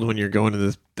small world when you're going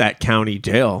to that county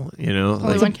jail, you know?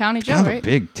 Only one county jail, Kind of a right?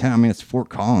 big town. I mean, it's Fort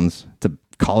Collins. It's a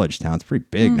college town. It's pretty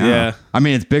big now. Yeah. I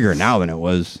mean, it's bigger now than it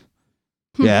was.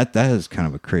 Yeah, that is kind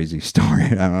of a crazy story. I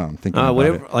don't know. I'm thinking about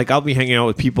Whatever. it. Like I'll be hanging out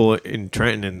with people in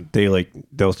Trenton, and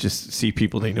they'll just see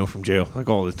people they know from jail, like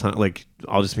all the time. Like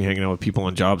I'll just be hanging out with people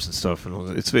on jobs and stuff,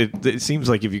 and it seems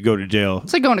like if you go to jail,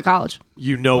 It's like going to college.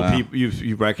 you know Wow. people,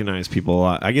 you recognize people a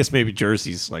lot. I guess maybe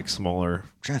Jersey's like smaller. I'm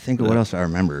trying to think of what else I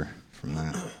remember from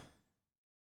that.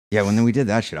 Yeah, when we did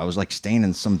that shit, I was like staying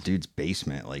in some dude's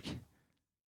basement. Like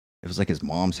it was like his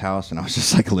mom's house, and I was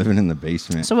just like living in the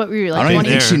basement. So what were you, I like don't even 20?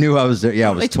 think she knew I was there. Yeah,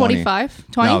 I was Like 20.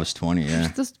 25? 20? No, I was 20. Yeah.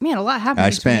 Man, a lot happened. I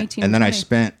between spent, 18 and then I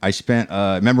 20. spent.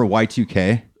 Remember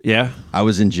Y2K? Yeah. I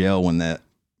was in jail when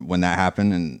when that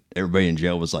happened, and everybody in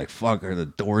jail was like, "Fuck, are the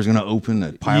doors gonna open?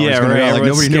 The pilot's Yeah, gonna right, go." Like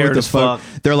everyone's nobody knew what scared the as fuck.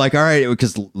 fuck. They're like, "All right,"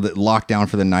 because the lockdown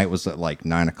for the night was at like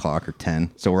 9:00 or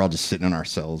 10, so we're all just sitting in our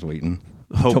cells waiting,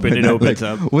 Hoping it opens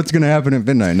up. What's gonna happen at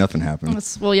midnight? Nothing happened.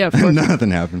 Well, yeah, of course.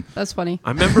 Nothing happened. That's funny.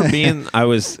 I remember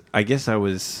I guess I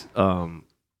was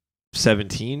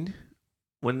 17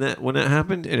 when that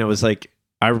happened, and it was like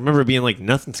I remember being like,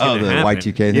 nothing's gonna the happen.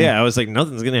 Y2K thing? Yeah, I was like,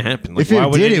 nothing's gonna happen. Like, If it why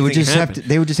would did, it would anything just happen? have to.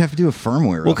 They would just have to do a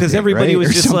firmware. Well, because update, everybody right? was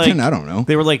Or just something, like, I don't know.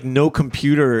 They were like, no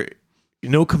computer's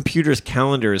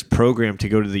calendar is programmed to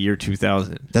go to the year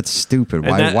 2000. That's stupid.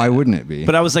 And Why wouldn't it be?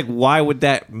 But I was like, why would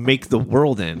that make the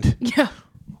world end? Yeah.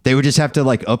 They would just have to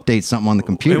like update something on the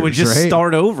computer. It would just right?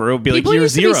 start over. It would be People like year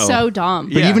used to zero. be so dumb.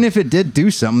 But Yeah. even if it did do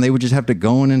something, they would just have to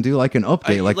go in and do like an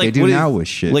update, like they do what now if- with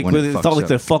shit. Like when when it they fucks thought like up.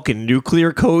 the fucking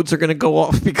nuclear codes are gonna go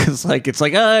off because like it's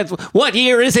like what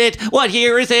year is it? What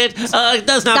year is it? Does not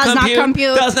Does not compute.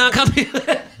 compute. Does not compute.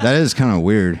 That is kind of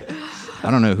weird. I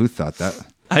don't know who thought that.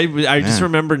 I just Man.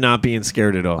 remember not being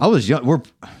scared at all. I was young.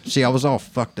 I was all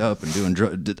fucked up and doing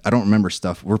drugs. I don't remember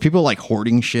stuff. Were people like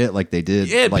hoarding shit like they did?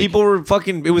 Yeah, like, people were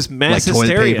fucking. It was mass like toilet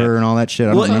hysteria. paper and all that shit.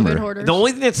 I Well, don't COVID remember. hoarders. The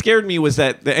only thing that scared me was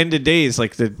that the end of days,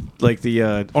 like the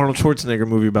Arnold Schwarzenegger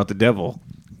movie about the devil,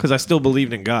 because I still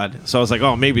believed in God. So I was like,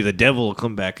 oh, maybe the devil will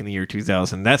come back in the year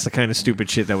 2000. That's the kind of stupid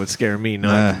shit that would scare me,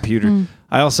 not a computer.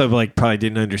 I also like probably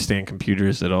didn't understand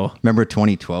computers at all. Remember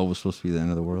 2012 was supposed to be the end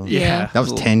of the world? Yeah, That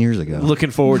was 10 years ago.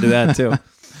 Looking forward to that too.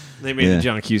 They made Yeah. the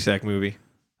John Cusack movie.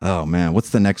 Oh man, what's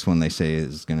the next one they say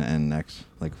is going to end next?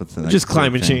 Like what's the next Just big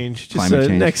climate thing? change. Just Climate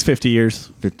change. next 50 years.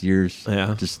 50 years.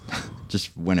 Yeah.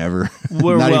 Just whenever.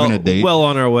 We're Not well, even a date. well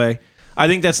on our way. I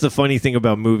think that's the funny thing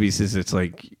about movies is it's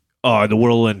like, oh, the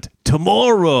world will end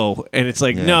tomorrow, and it's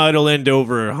like, Yeah. no, it'll end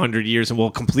over 100 years, and we'll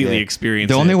completely Yeah. experience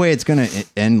The it. only way it's going to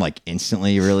end like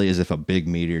instantly really is if a big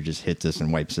meteor just hits us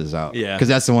and wipes us out. Yeah. Because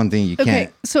that's the one thing you Okay,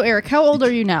 can't. so Eric, how old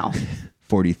are you now?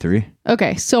 43?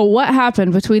 Okay, so what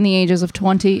happened between the ages of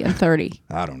 20 and 30?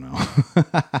 I don't know.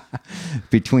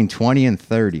 Between 20 and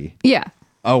 30. Yeah.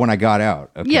 Oh, when I got out.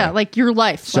 Okay. Yeah, like your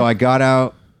life. So I got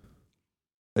out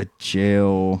of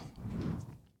jail.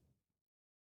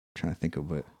 Trying to think of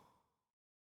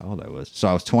how old I was. So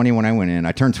I was 20 when I went in.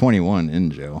 I turned 21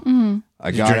 in jail.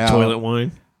 I Did you got drink out. toilet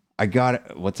wine? I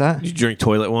got what's that? Did you drink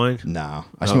toilet wine? No,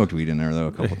 I smoked weed in there though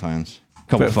a couple times.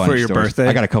 Couple For funny your stories. birthday?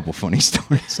 I got a couple funny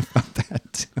stories about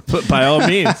that too. But by all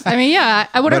means. I mean, yeah,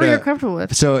 whatever But, you're comfortable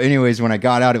with. So, anyways, when I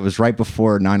got out, it was right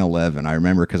before 9/11. I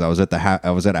remember because I was at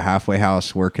I was at a halfway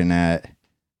house working at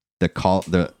the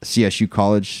CSU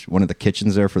college, one of the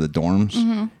kitchens there for the dorms.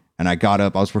 And I got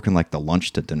up. I was working like the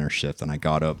lunch to dinner shift, and I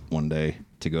got up one day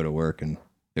to go to work, and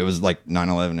it was like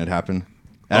 9/11 had happened.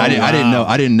 And I didn't know.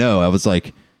 I didn't know. I was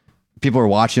like, people were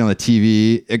watching on the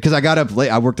TV because I got up late.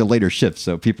 I worked a later shift,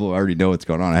 so people already know what's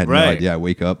going on. I had no Right. idea. I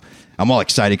wake up. I'm all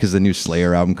excited because the new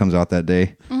Slayer album comes out that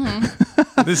day.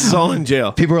 This is all in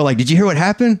jail. People were like, "Did you hear what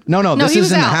happened?" No, No, this he is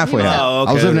was in the out. halfway He was house. out. Oh,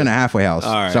 I was okay. living in a halfway house,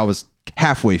 All right. so I was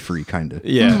halfway free, kind of.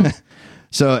 Yeah.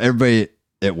 So everybody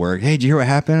at work, "Hey, did you hear what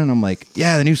happened?" And I'm like,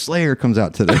 "Yeah, the new Slayer comes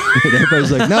out today." And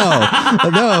everybody's like, "No,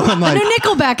 no." I'm The like, new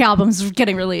Nickelback album's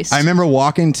getting released. I remember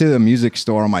walking to a music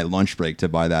store on my lunch break to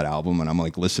buy that album, and I'm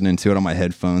like listening to it on my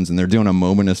headphones, and they're doing a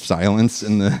moment of silence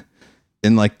in the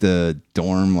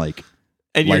dorm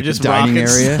And you're like just dining rocking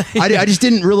area. I just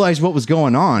didn't realize what was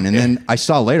going on, and then I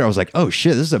saw later. I was like, "Oh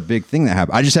shit, this is a big thing that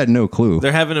happened." I just had no clue.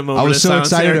 They're having a moment I was of so silence.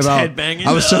 excited Eric's about. headbanging.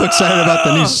 I was so excited about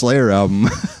the new Slayer album.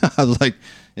 I was like,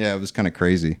 "Yeah, it was kind of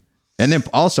crazy." And then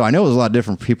also, I know it was a lot of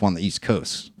different people on the East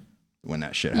Coast when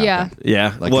that shit happened. Yeah.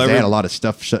 Yeah. Like 'cause well, they had a lot of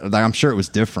stuff. Like, I'm sure it was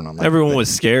different. On like, everyone was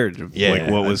scared of Yeah. like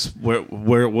what was what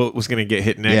was going to get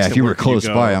hit next. Yeah, and if you where were could close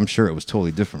go. by, I'm sure it was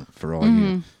totally different for all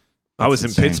you. I was in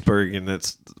insane. Pittsburgh, and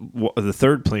that's the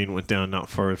third plane went down not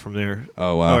far from there.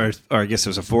 Oh, wow. Or I guess it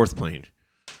was a fourth plane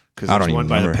because I there was don't one even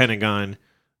by the remember. Pentagon,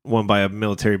 one by a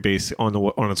military base on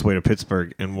its way to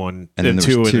Pittsburgh, and one And then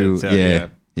there was two.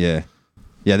 yeah.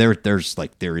 Yeah. There's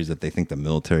like theories that they think the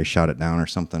military shot it down or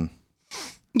something.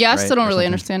 yeah, I right, still don't or really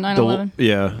something. understand 9/11.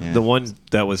 Yeah. The one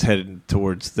that was headed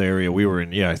towards the area we were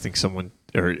in. Yeah, I think someone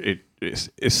or it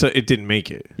didn't make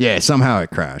it. Yeah, somehow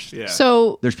it crashed. Yeah.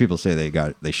 So, There's people say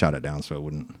they shot it down so it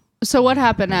wouldn't. so what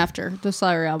happened after the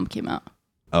Slayer album came out?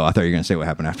 Oh, I thought you were gonna say what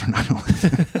happened after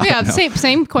 9/11. Yeah, same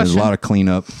There's question. a lot of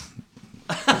cleanup.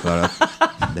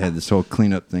 They had this whole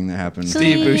cleanup thing that happened.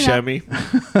 Steve Clean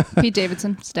Buscemi, Pete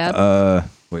Davidson, stab.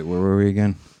 Wait, where were we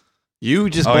again? you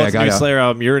just Oh, yeah, bought the got new out. Slayer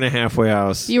album. You're in a halfway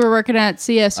house. You were working at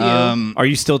CSU. Are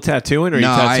you still tattooing? Or are you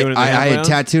No, tattooing in the I halfway had house?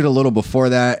 tattooed a little before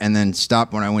that, and then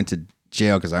stopped when I went to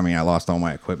jail because I lost all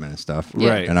my equipment and stuff. Yeah.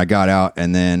 Right. And I got out,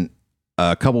 and then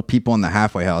a couple people in the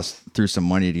halfway house threw some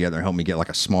money together and helped me get like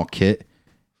a small kit.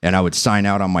 And I would sign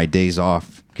out on my days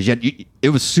off because it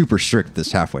was super strict,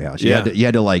 this halfway house. You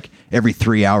had to like every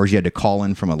 3 hours you had to call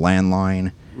in from a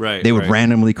landline. Right. They would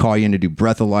randomly call you in to do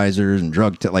breathalyzers and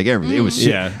like everything. It was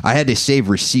I had to save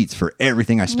receipts for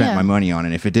everything I spent my money on,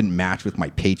 and if it didn't match with my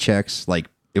paychecks, like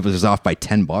it was off by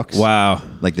 $10. Wow.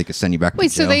 Like they could send you back.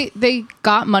 Wait, to jail. so they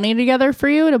got money together for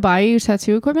you to buy you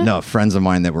tattoo equipment? No, friends of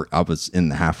mine I was in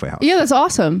the halfway house. Yeah, that's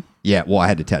awesome. Yeah, well, I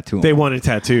had to tattoo them. They wanted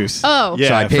tattoos. Oh. yeah.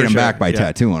 So I paid for them sure. back by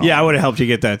tattooing them. Yeah, I would have helped you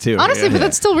get that too. Honestly, yeah. but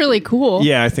that's still really cool.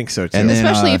 Yeah, I think so too. And then,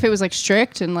 Especially if it was like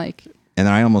strict and like. And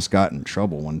then I almost got in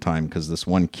trouble one time because this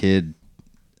one kid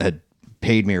had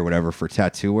paid me or whatever for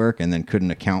tattoo work and then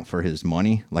couldn't account for his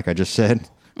money, like I just said.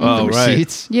 Oh, the right.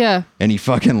 receipts. Yeah. And he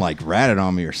fucking like ratted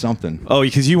on me or something. Oh,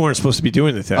 because you weren't supposed to be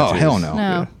doing the tattoos. Oh, hell no.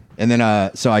 No. And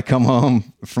then, so I come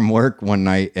home from work one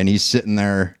night and he's sitting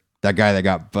there, that guy that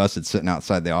got busted sitting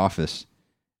outside the office.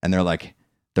 And they're like,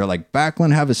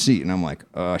 Backlund, have a seat. And I'm like,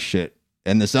 oh shit.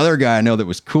 And this other guy I know that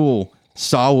was cool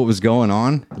saw what was going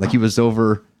on. Like he was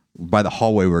over by the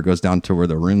hallway where it goes down to where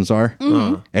the rooms are.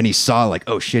 And he saw like,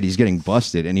 oh shit, he's getting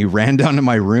busted. And he ran down to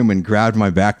my room and grabbed my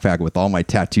backpack with all my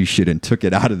tattoo shit and took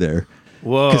it out of there.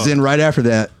 Whoa. Because then right after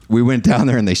that, we went down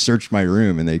there and they searched my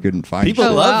room and they couldn't find People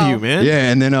shit. love wow. you, man. Yeah,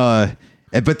 and then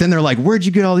but then they're like, where'd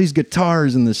you get all these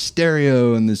guitars and the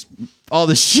stereo and all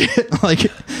this shit like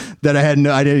that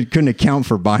I couldn't account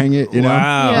for buying it, you know?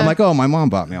 Wow. Yeah. I'm like, oh, my mom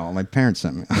bought me all. My parents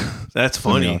sent me. That's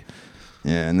funny. You know?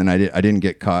 Yeah, and then I didn't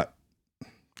get caught.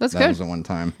 That's That good. was the one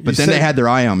time. But You then said- they had their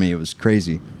eye on me. It was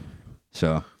crazy.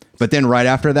 So, but then right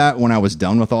after that, when I was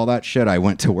done with all that shit, I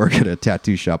went to work at a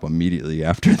tattoo shop immediately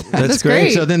after that. That's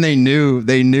great. So then they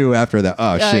knew after that,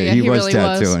 oh shit, yeah, he he was really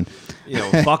was. tattooing. You know,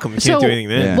 fuck them. You can't do anything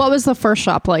then. Yeah. What was the first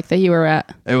shop like that you were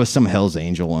at? It was some Hell's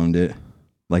Angel owned it,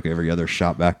 like every other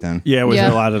shop back then. Yeah, it was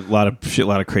Yeah. a lot of shit, a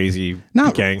lot of crazy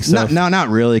Not gang stuff. not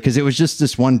really, because it was just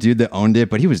this one dude that owned it,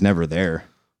 but he was never there.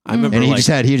 I remember And he like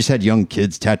just had young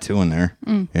kids tattooing there.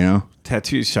 You know,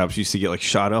 tattoo shops used to get like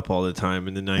shot up all the time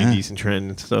in the 90s and trend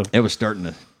and stuff. it was starting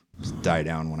to die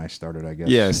down when I started, I guess.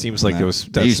 Yeah, it seems like They that's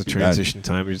used the to be bad. transition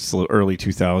time. It's the early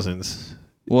 2000s.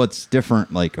 Well, it's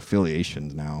different, like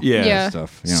affiliations now. Yeah. Yeah.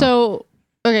 Stuff. You know. So,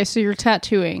 okay, so you're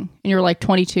tattooing and you're like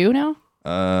 22 now?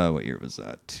 What year was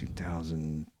that?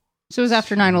 2000. So it was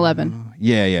after 9/11,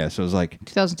 Yeah. So it was like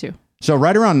 2002. so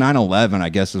right around 9/11, I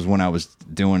guess, is when I was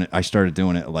doing it. I started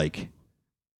doing it like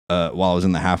while I was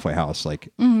in the halfway house, like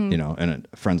you know, in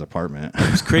a friend's apartment.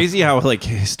 It's crazy how like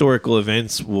historical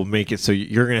events will make it so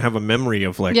you're gonna have a memory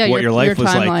of like Yeah, what your life your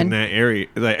was like timeline.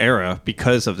 in that era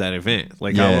because of that event.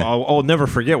 Like Yeah. I'll never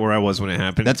forget where I was when it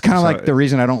happened. That's kind of So- like the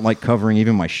reason I don't like covering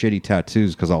even my shitty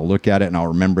tattoos, because I'll look at it and I'll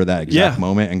remember that exact Yeah.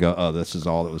 moment and go, oh, this is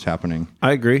all that was happening.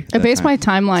 I agree. I base my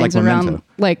timelines It's like around Memento.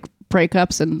 like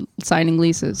breakups and signing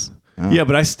leases. Yeah,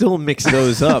 but I still mix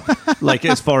those up. Like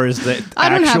as far as the I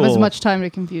don't have as actual- much time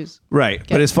to confuse. Right.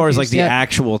 But as far as like the confused yet.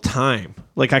 actual time,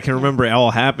 like I can remember it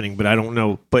all happening, but I don't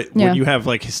know. But Yeah. when you have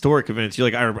like historic events, you're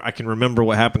like, I can remember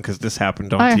what happened because this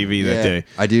happened on I- TV that day.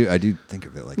 I do think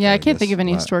of it like Yeah, that, I can't think guess, of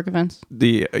any but historic events.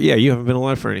 You haven't been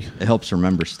alive for any. It helps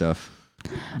remember stuff.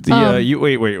 You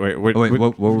wait.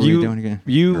 What were we doing again?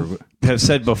 You have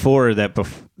said before that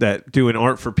that doing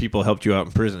art for people helped you out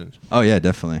in prison. Oh yeah,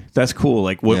 definitely. That's cool.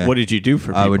 Like what Yeah. what did you do for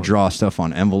people? I would draw stuff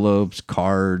on envelopes,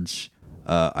 cards.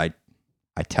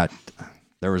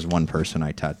 There was one person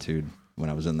I tattooed when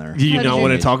I was in there. Do you How not did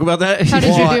want you- to talk about that? How did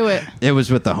Well, you do it? It was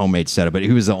with the homemade setup, but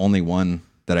he was the only one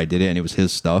that I did it, and it was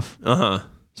his stuff. Uh-huh.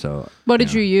 So What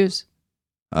did you use?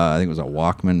 I think it was a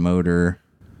Walkman motor,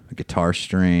 a guitar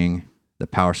string, the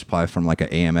power supply from like an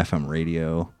AM/FM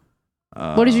radio.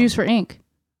 What did you use for ink?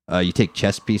 You take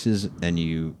chess pieces and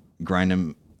you grind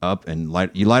them up and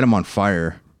light them on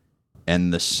fire,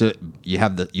 and the soot you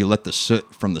let the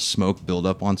soot from the smoke build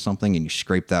up on something, and you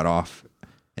scrape that off,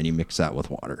 and you mix that with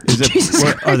water. Is it, Jesus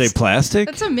are they Christ. plastic?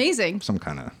 That's amazing. Some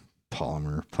kind of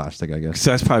polymer plastic, I guess.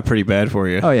 So that's probably pretty bad for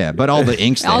you. Oh yeah, but all the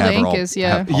inks they All the have ink are all is,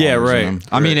 yeah. have polymers Yeah, in right. them.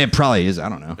 I mean, it probably is. I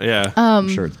don't know. Yeah. I'm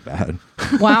sure it's bad.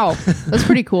 Wow, that's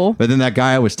pretty cool. But then that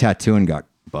guy I was tattooing got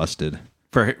busted.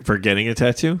 For getting a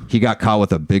tattoo? He got caught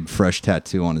with a big fresh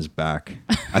tattoo on his back.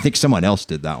 I think someone else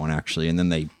did that one actually, and then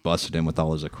they busted him with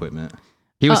all his equipment.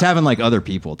 He was having like other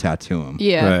people tattoo him.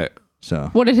 Yeah. Right. So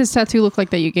What did his tattoo look like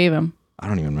that you gave him? I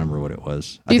don't even remember what it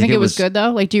was. Do you think it was good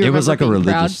though? Like, do you It remember was like a being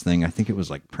religious proud? thing. I think it was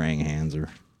like praying hands or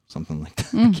something like that.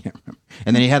 I can't remember.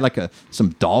 And then he had like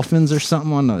some dolphins or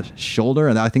something on the shoulder,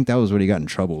 and I think that was what he got in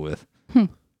trouble with.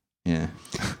 Yeah.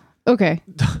 Okay.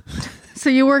 So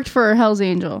you worked for Hell's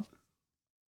Angel,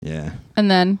 Yeah. and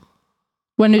then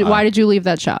Why did you leave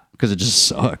that shop? Because it just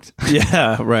sucked.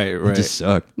 Yeah, right. It just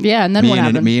sucked. Yeah, and then what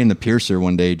happened? Me and the piercer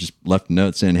one day just left a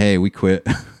note saying, "Hey, we quit."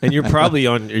 And you're probably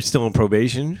you're still on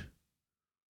probation.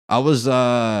 I was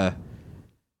on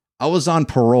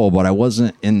parole, but I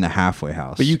wasn't in the halfway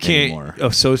house. But you can't anymore.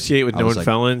 associate with known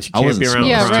felons. You can't be around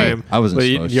Yeah, crime. right. I wasn't But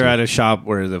supposed you're to. at a shop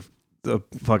where the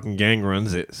fucking gang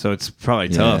runs it, so it's probably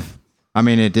tough. I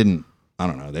mean, it didn't. I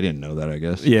don't know. They didn't know that, I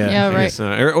guess. Yeah, I right. guess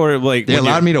not. Or like They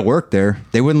allowed me to work there.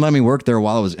 They wouldn't let me work there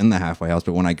while I was in the halfway house.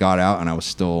 But when I got out and I was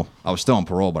still on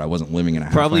parole, but I wasn't living in a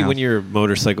halfway probably house. when you're a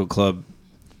motorcycle club,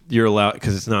 you're allowed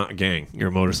because it's not a gang. You're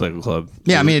a motorcycle club.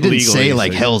 Yeah, I mean, it didn't Legally, say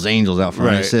like so- Hell's Angels out front.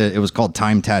 Right. It said it was called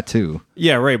Time Tattoo.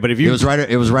 Yeah, right. But if you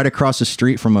It was right across the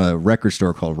street from a record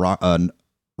store called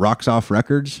Rocks Off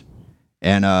Records,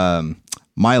 and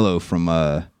Milo from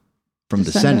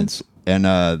Descendants, and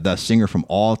the singer from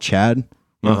All, Chad.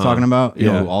 You know what I'm talking about? You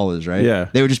know who All is, right? Yeah.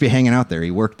 They would just be hanging out there. He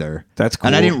worked there. That's cool.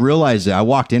 And I didn't realize it. I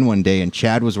walked in one day and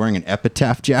Chad was wearing an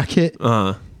Epitaph jacket.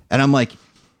 And I'm like,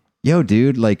 yo,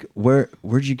 dude, like,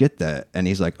 where'd you get that? And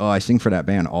he's like, oh, I sing for that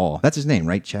band All. That's his name,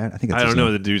 right, Chad? I think that's I his don't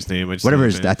know name. the dude's name. I just Whatever know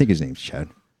his, the band. I think his name's Chad.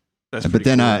 That's But pretty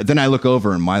then cool. then I look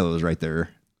over and Milo's right there.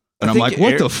 And I'm think like,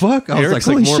 what the fuck? I was Eric's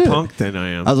like, holy more shit. punk than I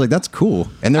am. I was like, that's cool.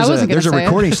 And I wasn't there's a gonna say it.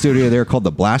 recording studio there called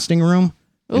the Blasting Room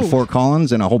in Ooh. Fort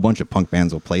Collins, and a whole bunch of punk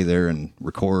bands will play there and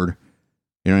record.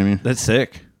 You know what I mean? That's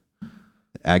sick.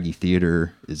 Aggie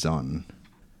Theater is on.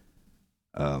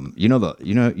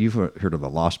 You've heard of the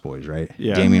Lost Boys, right?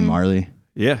 Yeah. Damian Marley.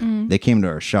 Yeah. They came to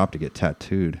our shop to get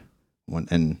tattooed,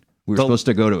 and we were supposed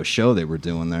to go to a show they were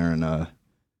doing there, and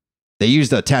they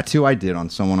used a tattoo I did on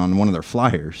someone on one of their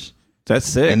flyers, That's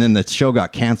sick. and then the show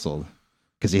got canceled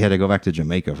because he had to go back to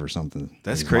Jamaica for something.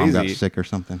 That's His mom got crazy. sick or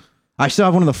something. I still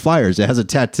have one of the flyers. It has a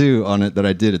tattoo on it that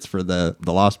I did. It's for the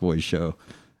Lost Boys show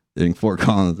in Fort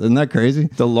Collins. Isn't that crazy?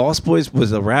 the Lost Boys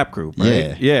was a rap group, right?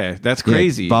 Yeah. Yeah, that's Yeah,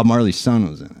 crazy. Bob Marley's son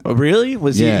was in it. Oh, really?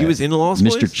 Was Yeah. he was in the Lost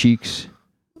Mr. Boys? Cheeks.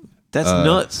 That's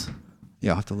nuts.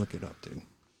 Yeah, I'll have to look it up, dude.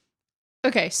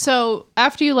 Okay, so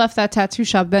after you left that tattoo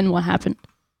shop, then what happened?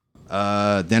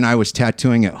 Then I was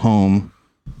tattooing at home,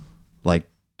 like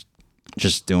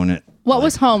just doing it. What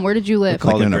was home? Where did you live?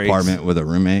 Call Like it in an Grace. apartment with a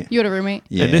roommate. You had a roommate?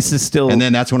 Yeah. And this is still And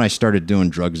then that's when I started doing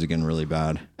drugs again really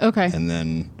bad. Okay. And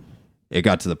then it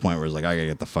got to the point where it was like, I gotta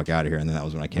get the fuck out of here. And then that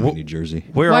was when I came to New Jersey.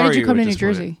 where Why are did you come at to New this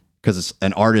point? Jersey? Because it's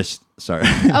an artist. Sorry.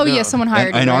 Oh, yeah, someone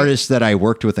hired an you, right? artist that I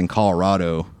worked with in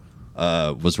Colorado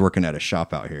was working at a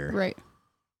shop out here. Right.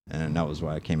 And that was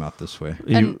why I came out this way.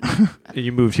 You,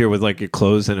 you moved here with like your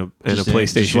clothes and a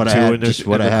PlayStation Just what 2 I had, in the, just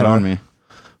what in I the had car. on me.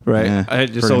 Right. Yeah, I had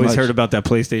just pretty always much. heard about that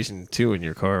PlayStation 2 in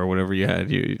your car or whatever you had.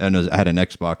 And I had an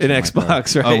Xbox. An in my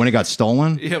Xbox, car. right? Oh, when it got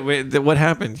stolen? Yeah, wait, what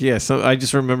happened? Yeah, so I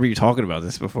just remember you talking about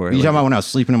this before. You talking about when I was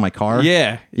sleeping in my car?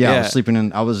 Yeah,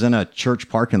 I was in a church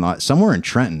parking lot somewhere in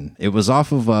Trenton. It was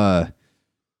off of God,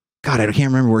 I can't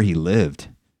remember where he lived.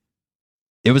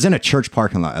 It was in a church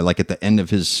parking lot, like at the end of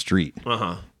his street.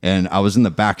 Uh-huh. And I was in the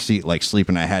back seat, like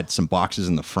sleeping. I had some boxes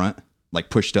in the front, like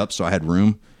pushed up, so I had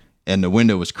room. And the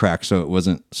window was cracked, so it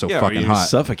wasn't so Yeah, or fucking you hot.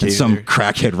 suffocated And some there.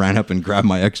 crackhead ran up and grabbed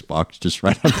my Xbox just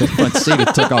right out the front seat and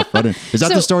took off running. Is that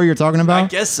So- the story you're talking I about?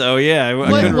 guess so, yeah. I What,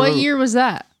 couldn't what remember. year was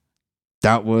that?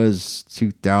 That was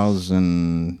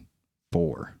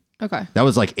 2004. Okay. That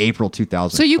was like April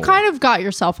 2004. So you kind of got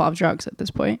yourself off drugs at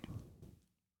this point.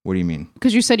 What do you mean?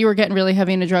 Because you said you were getting really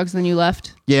heavy into drugs, then you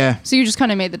left. Yeah. So you just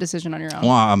kind of made the decision on your own.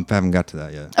 Well, I haven't got to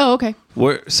that yet. Oh, okay.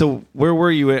 Where were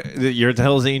you at? You're at the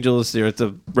Hells Angels, you're at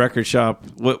the record shop.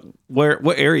 What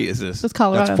area is this? That's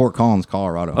Colorado. That's Fort Collins,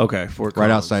 Colorado. Okay, Fort Right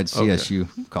Collins. outside Okay. CSU.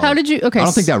 College. How did you? Okay. I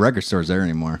don't think that record store's there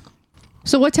anymore.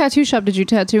 So what tattoo shop did you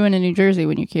tattoo in New Jersey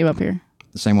when you came up here?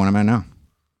 The same one I'm at now.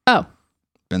 Oh,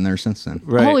 Been there since then.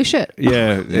 Right. holy shit.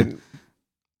 Yeah. and-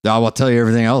 I'll tell you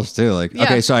everything else too. Like, Yeah.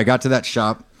 okay, so I got to that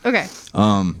shop. Okay.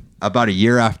 About a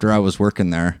year after I was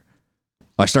working there,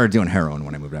 I started doing heroin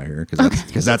when I moved out here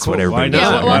because that's what Cool. everybody Why does.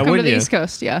 not? Yeah, out Why welcome to wouldn't the you? East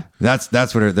Coast. Yeah. here.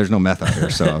 That's what there's no meth out here.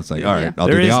 So I was like, all right, Yeah. I'll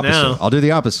There do the is opposite. now. I'll do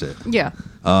the opposite. Yeah.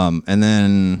 And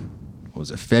then what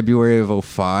was it, February of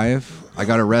 2005, I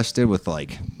got arrested with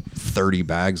like 30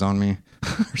 bags on me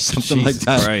or something Jesus like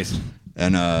that. Christ.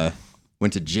 And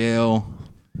went to jail.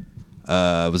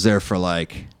 Was there for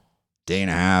like a day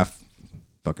and a half,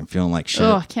 fucking feeling like shit.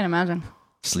 Oh, I can't imagine.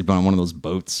 Sleeping on one of those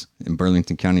boats in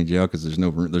Burlington County Jail because there's no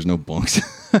bunks.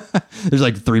 There's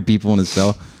like 3 people in a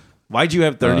cell Why'd you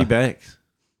have 30 bags?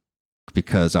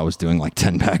 because I was doing like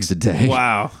 10 bags a day.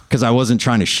 Wow. Because I wasn't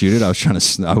trying to shoot it. I was trying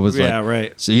to. I was Yeah, like,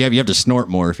 right. so you have to snort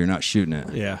more if you're not shooting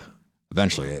it. Yeah.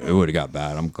 Eventually, it would have got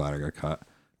bad. I'm glad I got caught.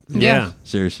 Yeah.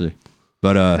 Seriously,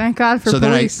 but Thank God for so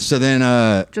police.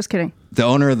 then Just kidding. the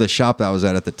owner of the shop that I was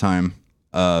at the time,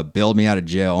 bailed me out of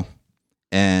jail,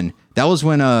 and that was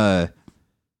when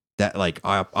that like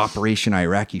Operation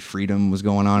Iraqi Freedom was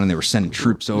going on, and they were sending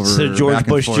troops over. So George back and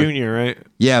Bush forth. Jr., right?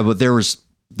 Yeah, but there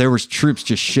was troops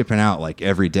just shipping out like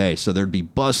every day, so there'd be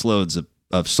busloads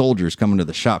of soldiers coming to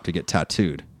the shop to get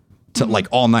tattooed, like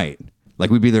all night. Like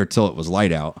we'd be there till it was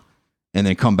light out, and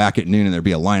then come back at noon, and there'd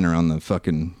be a line around the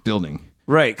fucking building.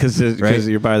 Right, because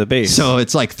you're by the base. So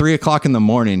it's like 3:00 in the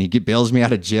morning. He bails me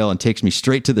out of jail and takes me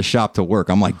straight to the shop to work.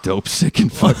 I'm like dope sick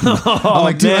and fucking. I'm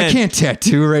like, dude, man. I can't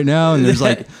tattoo right now. And there's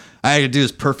like, I had to do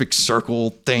this perfect circle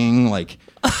thing. Like,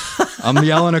 I'm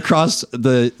yelling across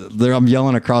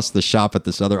the shop at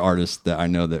this other artist that I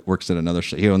know that works at another.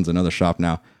 He owns another shop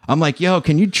now. I'm like, yo,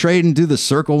 can you trade and do the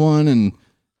circle one? And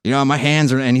you know, my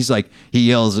hands are. And he's like, he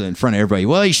yells in front of everybody.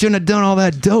 Well, you shouldn't have done all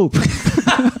that dope.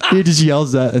 He just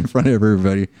yells that in front of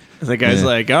everybody. The guy's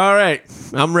like, all right,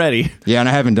 I'm ready. Yeah, and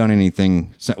I haven't done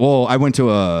anything. Well, I went to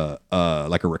a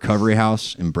recovery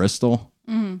house in Bristol,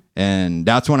 and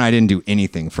that's when I didn't do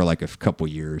anything for like a couple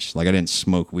years. Like I didn't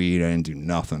smoke weed, I didn't do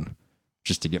nothing,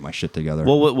 just to get my shit together.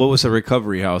 Well, what was a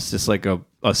recovery house? Just like a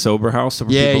sober house?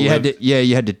 Yeah, you had to. Yeah,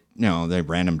 you had to. You know, they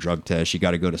random drug tests. You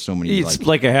got to go to so many. It's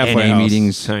like a halfway NA house,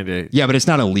 meetings, kind of. Yeah, but it's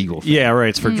not illegal. Yeah, right.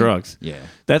 It's for drugs. Yeah,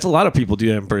 that's a lot of people do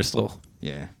that in Bristol.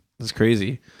 yeah. That's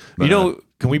crazy. But, you know,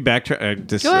 can we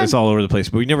backtrack? It's all over the place,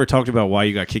 but we never talked about why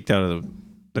you got kicked out of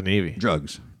the Navy.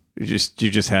 Drugs. You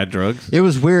just had drugs. It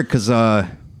was weird because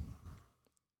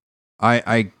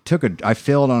I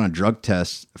failed on a drug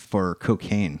test for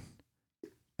cocaine,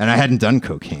 and I hadn't done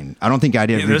cocaine. I don't think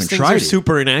I'd ever Those even things tried are it.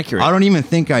 super inaccurate. I don't even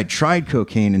think I tried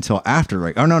cocaine until after.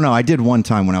 Like, oh no, I did one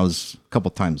time a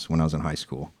couple times when I was in high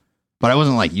school, but I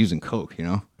wasn't like using coke. You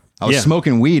know, I was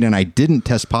smoking weed, and I didn't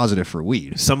test positive for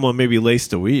weed. Someone maybe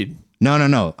laced the weed.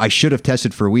 No. I should have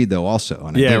tested for weed though, also.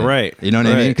 And I didn't. Right. You know what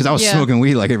I mean? Because I was smoking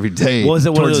weed like every day. Was it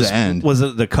one of towards those? the end? Was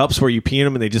it the cups where you pee in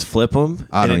them and they just flip them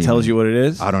and it tells you what it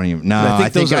is? I don't even. No, I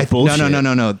think those are bullshit.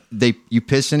 No. You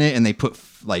piss in it and they put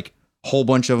like a whole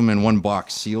bunch of them in one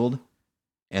box sealed,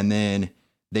 and then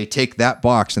they take that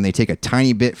box and they take a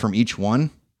tiny bit from each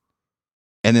one,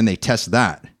 and then they test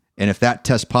that. And if that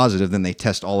tests positive, then they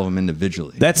test all of them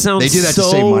individually. That sounds they do that to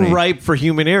save money. ripe for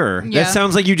human error. Yeah. That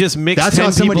sounds like you just mixed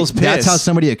 10 people's piss. That's how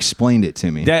somebody explained it to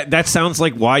me. That sounds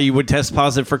like why you would test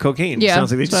positive for cocaine. Yeah, It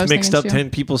sounds like they that's what I just was mixed up thinking, 10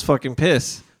 people's fucking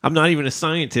piss. I'm not even a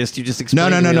scientist. You just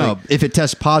explained No. If it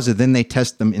tests positive, then they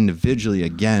test them individually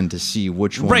again to see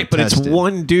which one. Right, but tested. it's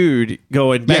one dude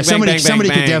going bang, somebody bang, bang, bang, could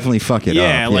bang. definitely fuck it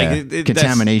Yeah, up. like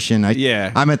contamination.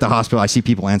 yeah. I'm at the hospital. I see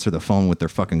people answer the phone with their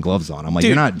fucking gloves on. I'm like, Dude,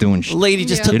 you're not doing shit. Lady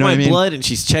just Yeah. took You know my what I mean? blood and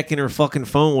she's checking her fucking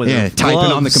phone with her typing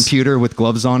on the gloves. computer with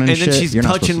gloves on and And shit. then she's You're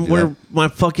not supposed touching to do where that. my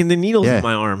fucking the needles Yeah. in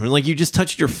my arm. And like you just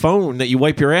touched your phone that you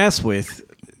wipe your ass with.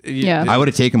 Yeah. I would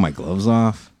have taken my gloves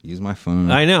off, used my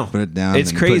phone. I know. Put it down. It's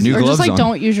and crazy. Put new Or gloves just like on.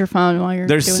 don't use your phone while you're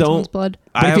There's doing so- someone's blood.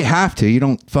 But if you have to, you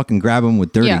don't fucking grab them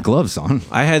with dirty Yeah. gloves on.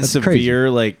 I had That's severe crazy.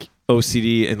 like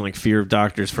OCD and like fear of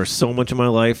doctors for so much of my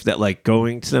life that like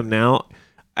going to them now,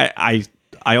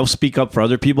 I'll speak up for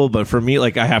other people, but for me,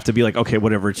 like I have to be like, okay,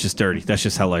 whatever, it's just dirty. That's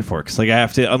just how life works. Like I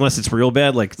have to, unless it's real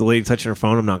bad, like the lady touching her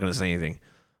phone, I'm not going to say anything.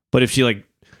 But if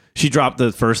she dropped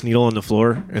the first needle on the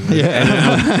floor, and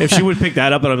if she would pick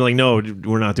that up, and I'm like, no,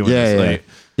 we're not doing this.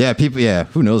 Like, People. Yeah,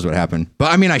 who knows what happened?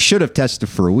 But I mean, I should have tested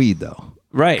for weed though,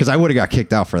 right? Because I would have got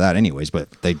kicked out for that anyways. But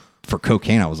for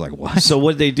cocaine, I was like, what? So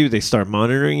what did they do? They start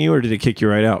monitoring you, or did they kick you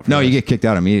right out? No, you get kicked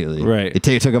out immediately. Right. It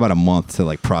took about a month to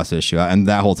like process you out, and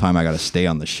that whole time I got to stay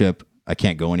on the ship. I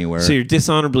can't go anywhere. So you're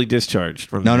dishonorably discharged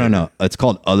from No. It's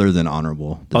called other than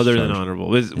honorable. Other than discharge.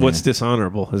 honorable. What's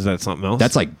dishonorable? Is that something else?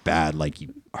 That's like bad, like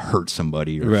you hurt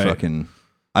somebody or Right. fucking.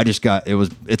 It's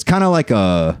kind of like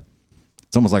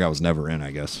it's almost like I was never in,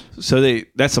 I guess. so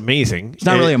that's amazing. It's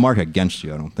not really a mark against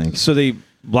you, I don't think. So they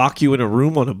lock you in a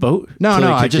room on a boat? No, So they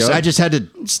I kick you out? just had to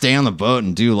stay on the boat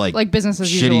and do like business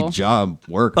as shitty usual. job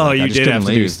work. Oh, Like, you I just did couldn't have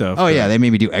to do leave. stuff, Oh yeah, right. they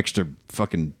made me do extra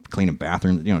fucking cleaning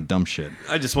bathrooms, dumb shit.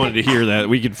 I just wanted to hear that.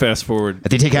 We could fast forward.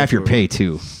 They take half your pay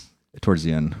too, towards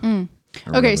the end. Or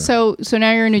Okay, whatever. so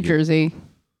now you're in New Jersey.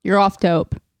 You're off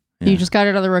dope. You just got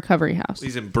out of the recovery house.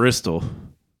 He's in Bristol.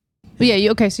 But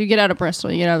yeah, so you get out of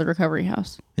Bristol, you get out of the recovery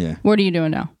house. Yeah, What are you doing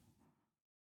now?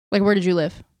 Like, where did you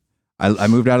live? I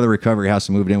moved out of the recovery house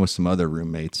and moved in with some other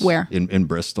roommates. Where? In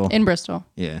Bristol. In Bristol.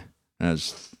 Yeah, and I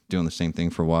was doing the same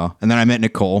thing for a while, and then I met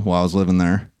Nicole while I was living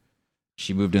there.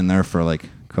 She moved in there for like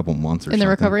a couple months or In the something.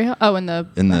 recovery house? Oh, in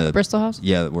the Bristol house?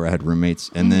 Yeah, where I had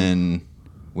roommates, and then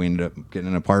we ended up getting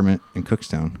an apartment in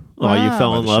Cookstown. Oh, you Wow.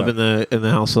 fell in By the love shop. in the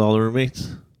house with all the roommates?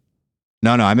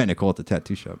 No, I met Nicole at the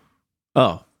tattoo shop.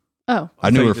 Oh. Oh.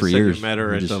 I knew thought her you for just said you years. met her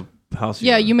We at just- the house.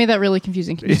 Yeah, you made that really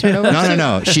confusing. Can you start over?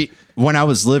 No. When I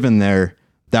was living there,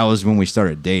 that was when we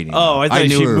started dating. Oh, I thought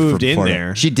she moved in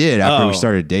there. She did after we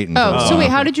started dating. So wait,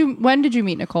 when did you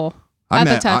meet Nicole? I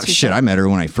met her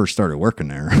when I first started working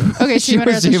there. Okay, so you met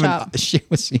her at the shop. She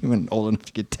wasn't even old enough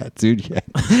to get tattooed yet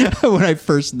when I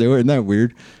first knew her. Isn't that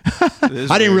weird?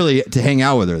 I didn't really to hang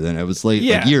out with her then. It was like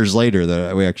years later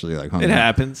that we actually like hung out. It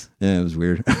happens. Yeah, it was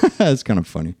weird. It's kind of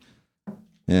funny.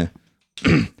 Yeah.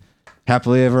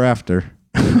 Happily ever after.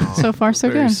 So far, so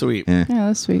Very good. sweet. Yeah,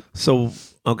 that's sweet. So,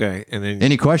 okay. And then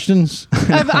Any questions?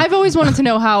 I've always wanted to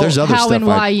know how There's other stuff and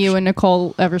why you and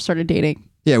Nicole ever started dating.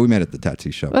 Yeah, we met at the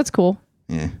tattoo shop. That's cool.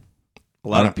 Yeah. a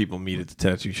lot of people meet at the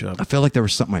tattoo shop. I feel like there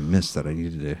was something I missed that I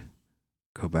needed to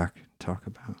go back and talk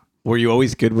about. Were you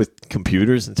always good with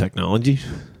computers and technology?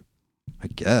 I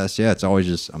guess, yeah. It's always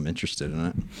just I'm interested in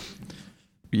it.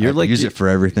 You're I use it for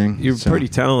everything. You're pretty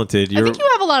talented. I think you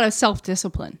have a lot of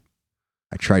self-discipline.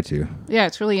 I try to. Yeah,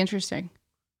 it's really interesting.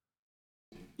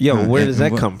 Yeah, well, where does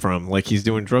that come from? Like he's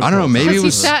doing drugs. I don't know. Maybe Because it he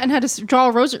was. sat and had to draw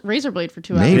a razor blade for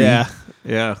 2 hours. Maybe.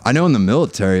 Yeah. I know in the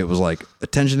military it was like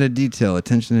attention to detail,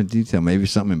 attention to detail. Maybe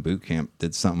something in boot camp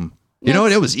did something. You know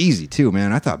what? It was easy too,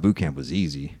 man. I thought boot camp was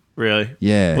easy. Really?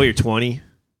 Yeah. Well, you're 20.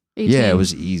 18. Yeah, it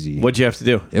was easy. What'd you have to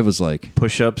do? It was like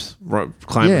Push-ups,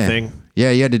 climb a thing.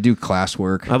 Yeah, you had to do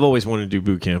classwork. I've always wanted to do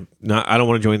boot camp. I don't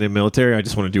want to join the military. I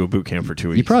just want to do a boot camp for 2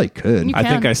 weeks. You probably could. You I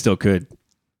think can. I still could.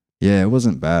 Yeah, it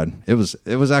wasn't bad. It was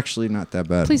actually not that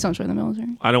bad. Please don't join the military.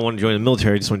 I don't want to join the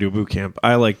military. I just want to do a boot camp.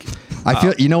 I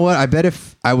feel, you know what? I bet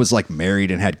if I was like married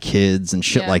and had kids and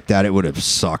shit like that, it would have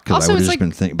sucked because Also, I would have it's just like-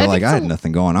 been thinking, but I like think I had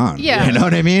nothing going on. Yeah. You know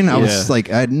what I mean? I Yeah. was like,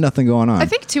 I had nothing going on. I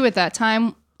think too at that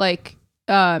time, like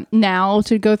now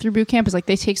to go through boot camp is like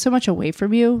they take so much away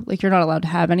from you. Like you're not allowed to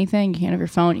have anything. You can't have your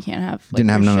phone. You can't have. Like, Didn't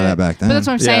have your none of shit. that back then. But that's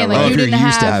what I'm saying. right. Like Oh, you if you're didn't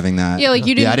used to have, having that. Yeah, like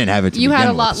you didn't. Yeah, I didn't have it to You had a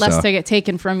begin lot with, less so. to get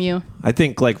taken from you. I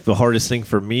think like the hardest thing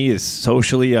for me is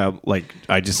socially.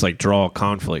 I just like draw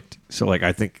conflict. So like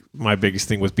I think my biggest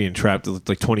thing was being trapped with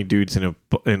like 20 dudes in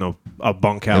a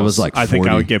bunkhouse. It was like I think I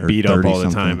 40 would get or beat up 30 all the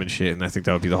something. time and shit. And I think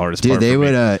that would be the hardest Dude, part. they for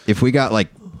would me. if we got like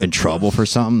in trouble for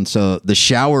something. So the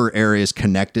shower area is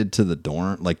connected to the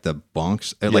dorm, like the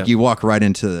bunks. Like you walk right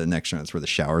into the next room. That's where the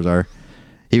showers are.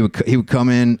 He would come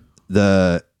in.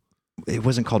 It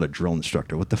wasn't called a drill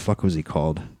instructor. What the fuck was he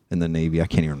called in the Navy? I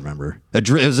can't even remember. It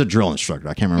was a drill instructor.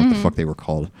 I can't remember what the fuck they were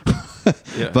called.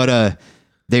 But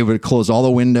they would close all the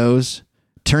windows,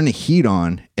 turn the heat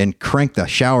on, and crank the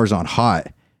showers on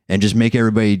hot, and just make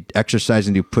everybody exercise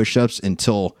and do push-ups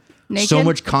until Naked? so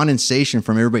much condensation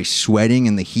from everybody sweating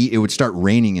and the heat, it would start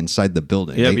raining inside the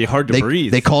building. Yeah, it'd be hard to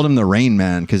breathe. They called him the Rain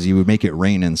Man because he would make it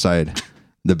rain inside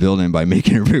the building by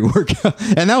making everybody work out.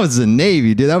 And that was the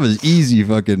Navy, dude. That was easy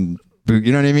fucking.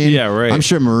 You know what I mean? Yeah, right. I'm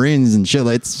sure Marines and shit,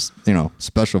 like, it's,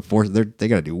 special forces, they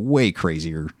got to do way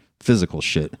crazier physical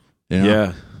shit. You know?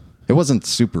 Yeah. It wasn't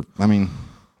super,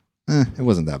 it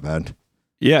wasn't that bad.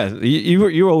 Yeah.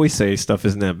 You always say stuff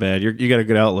isn't that bad. You got a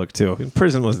good outlook too.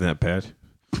 Prison wasn't that bad.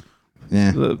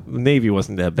 Yeah. The Navy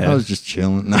wasn't that bad. I was just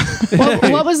chilling.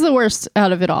 What was the worst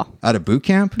out of it all? Out of boot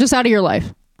camp? Just out of your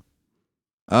life.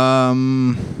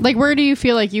 Like, where do you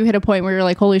feel like you hit a point where you're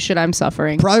like, holy shit, I'm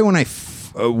suffering? Probably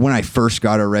when I first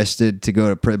got arrested to go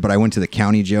to prison, but I went to the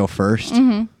county jail first.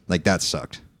 Mm-hmm. Like that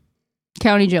sucked.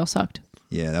 County jail sucked.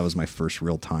 Yeah, that was my first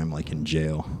real time like in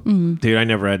jail. Dude, I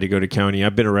never had to go to county.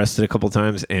 I've been arrested a couple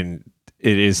times, and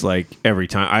it is like every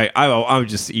time I'm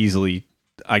just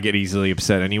I get easily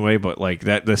upset anyway. But like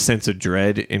the sense of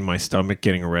dread in my stomach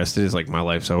getting arrested is like my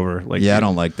life's over. Like I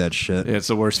don't like that shit. It's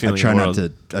the worst feeling. I try in the not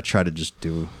world. to. I try to just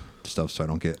do stuff so I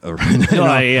don't get arrested.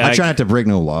 I try not to break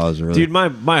no laws. Really. Dude,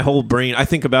 my whole brain, I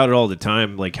think about it all the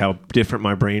time, like how different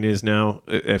my brain is now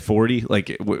at 40. Like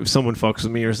if someone fucks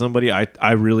with me or somebody,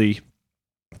 I really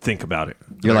think about it.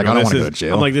 You're like, I don't want to go to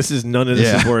jail. I'm like, none of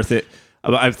this is worth it.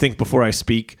 I think before I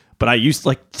speak, but I used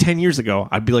like 10 years ago,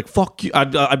 I'd be like, fuck you.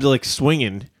 I'd be like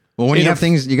swinging. Well, when you have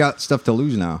things, you got stuff to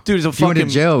lose now. Dude, if you went to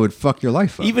jail, it would fuck your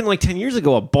life up. Even like 10 years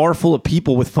ago, a bar full of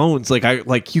people with phones,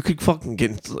 like you could fucking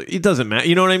get, it doesn't matter.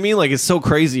 You know what I mean? Like it's so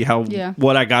crazy how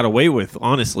what I got away with,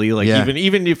 honestly. Like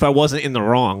even if I wasn't in the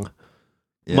wrong,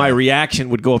 my reaction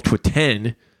would go up to a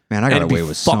 10. Man, I got away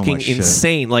with so much fucking shit.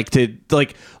 insane. Like a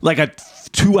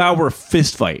 2-hour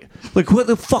fist fight. Like what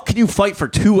the fuck can you fight for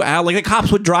 2 hours? Like the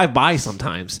cops would drive by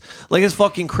sometimes. Like it's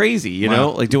fucking crazy, you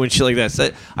know? Like doing shit like that. So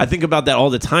I think about that all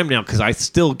the time now because I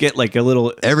still get like a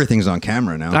little. Everything's on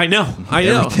camera now. I know.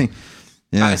 Everything.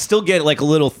 Yeah. I still get like a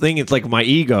little thing. It's like my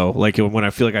ego, like when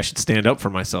I feel like I should stand up for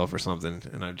myself or something,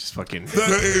 and I just fucking.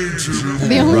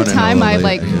 The only time I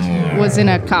like was in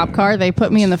a cop car, they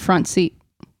put me in the front seat,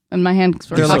 and my hands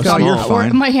were They're like, cuffed oh, you're on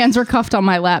fine. my hands were cuffed on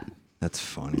my lap. That's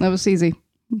funny. That was easy.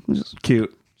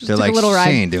 Cute. Just They're took like, a little she ride.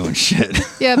 ain't doing shit.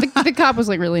 Yeah, the cop was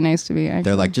like really nice to me. Actually.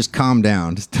 They're like, just calm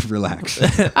down, just relax.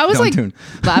 I was Don't like do-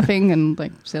 laughing and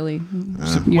like silly,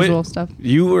 usual Wait, stuff.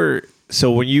 You were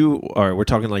so when you are we're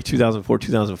talking like 2004,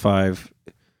 2005.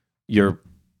 You're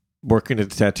working at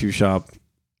the tattoo shop,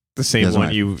 the same That's when one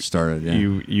I you started. Yeah.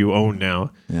 you own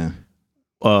now. Yeah.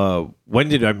 When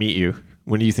did I meet you?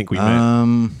 When do you think we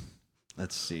met?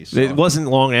 Let's see. It wasn't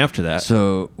long after that.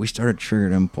 So we started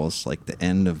Triggered Impulse like the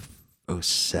end of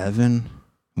 07.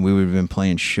 We would have been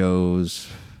playing shows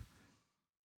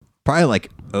probably like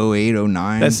 08,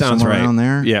 09. That sounds somewhere right. around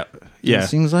there. Yeah. Yeah. It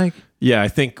seems like. Yeah, I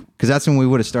think Because that's when we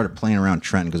would have started playing around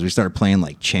Trenton, because we started playing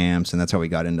like Champs, and that's how we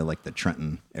got into like the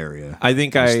Trenton area. I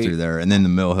think Was I through there, and then the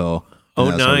Mill Hill. and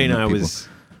that's how we 09 met I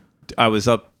people. was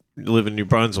up living in New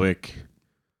Brunswick.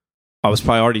 I was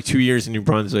probably already 2 years in New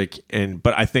Brunswick,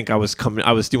 but I think I was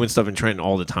doing stuff in Trenton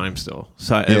all the time still.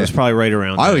 So it Yeah. was probably right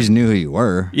around I then. always knew who you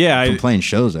were. Yeah, from playing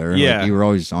shows there. Yeah. Like, you were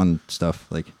always on stuff.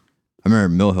 Like I remember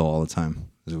Mill Hill all the time.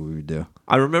 Is what we would do.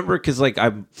 I remember because like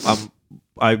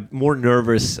I'm more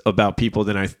nervous about people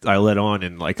than I let on,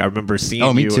 and like I remember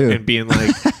seeing me you too. and being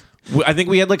like, I think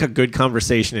we had like a good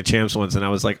conversation at Champs once, and I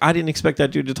was like, I didn't expect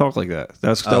that dude to talk like that. That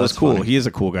was that's cool. funny. He is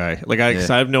a cool guy. Like I 'cause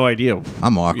Yeah. I have no idea.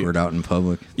 I'm awkward out in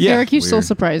public. Yeah, Eric, you still weird.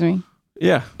 surprise me.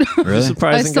 yeah, Really?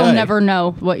 surprising. I still guy. never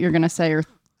know what you're gonna say or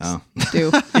Oh,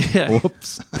 do. Yeah.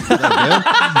 whoops. Is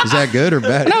that good? Is that good or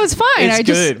bad? No, it's fine. It's I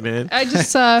just, good, man. I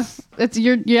just,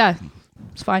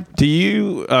 it's fine. Do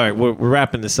you? All right, we're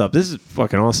wrapping this up. This is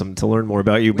fucking awesome to learn more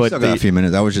about you. We But still got a few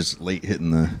minutes. I was just late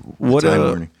hitting the what? time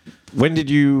warning. When did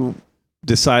you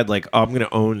decide like I'm going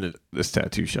to own this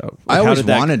tattoo shop? Like, I how always did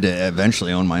that- wanted to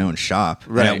eventually own my own shop.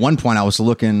 Right. And at one point, I was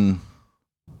looking.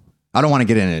 I don't want to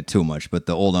get into it too much, but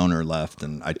the old owner left,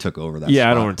 and I took over that. Yeah, I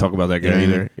spot. don't want to talk about that guy You know what I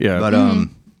mean? either. Yeah, But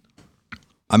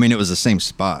I mean, it was the same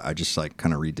spot. I just like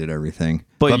kind of redid everything.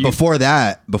 But But you- before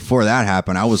that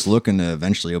happened, I was looking to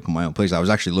eventually open my own place. I was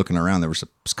actually looking around. There was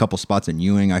a couple spots in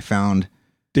Ewing I found.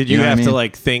 did you you know what have I to mean?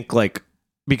 like think like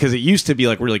because it used to be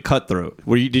like really cutthroat?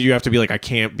 Did you have to be like I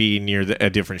can't be near a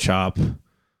different shop?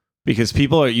 Because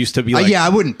people used to be like Yeah, I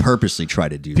wouldn't purposely try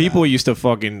to do people that. used to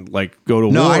fucking like go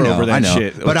to No, war I know, over that I know.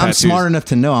 shit. But with I'm tattoos. smart enough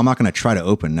to know I'm not going to try to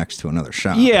open next to another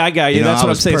shop. Yeah, I got you. You know, That's I what I'm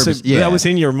was saying. So purpose- yeah. that was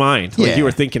in your mind. Like you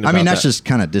were thinking about I mean, that's that. just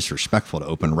kind of disrespectful to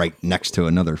open right next to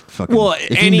another fucking. Well,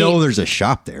 if any- you know there's a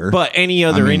shop there. But any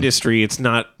other mean- industry, it's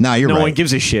not. No, you're no right. one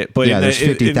gives a shit. But yeah, in there's the-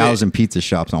 in- 50,000 pizza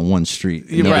shops on one street.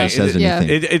 You're Nobody right. says Yeah.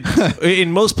 anything.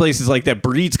 In most places like that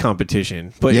breeds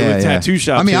competition. But Yeah, with yeah. tattoo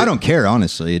shops, I mean, I don't care,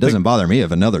 honestly. It doesn't bother me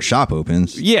if another shop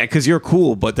opens. Yeah, because you're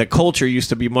cool, but the culture used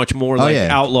to be much more like yeah.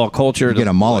 outlaw culture. You get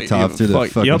a Molotov through the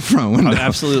fucking front window.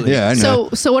 Absolutely. Yeah, I know.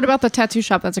 So what about the tattoo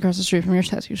shop that's across the street from your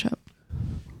tattoo shop?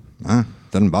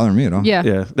 Doesn't bother me at all. Yeah.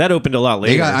 Yeah, that opened a lot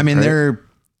later. They got, I mean, right? they're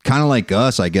kind of like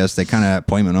us, I guess. They kind of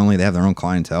appointment only. They have their own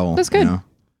clientele. That's good. You know?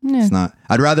 Yeah. It's not.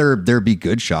 I'd rather there be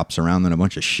good shops around than a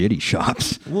bunch of shitty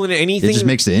shops. Well, in It anything, just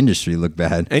makes the industry look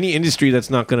bad. any industry that's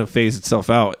not going to phase itself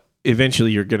out.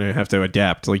 Eventually, you're going to have to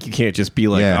adapt. Like, you can't just be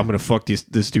like, Yeah. I'm going to fuck this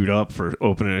dude up for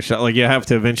opening a shop. Like, you have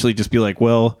to eventually just be like,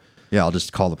 well, Yeah, I'll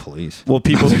just call the police.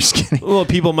 people, Just kidding. well,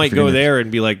 people might go Pretty much. there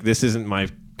and be like, this isn't my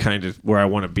kind of where I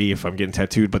want to be if I'm getting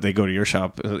tattooed, but they go to your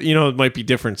shop. You know, it might be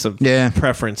difference of Yeah.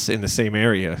 preference in the same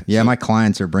area. Yeah, my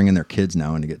clients are bringing their kids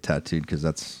now in to get tattooed because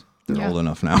they're Yeah. old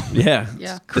enough now. Yeah.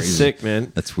 Yeah. It's Crazy. sick,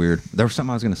 man. That's weird. There was something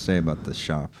I was going to say about this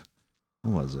shop.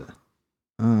 What was it?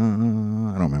 I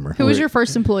don't remember. Who was your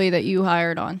first employee that you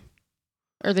hired on?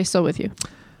 Are they still with you?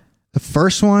 The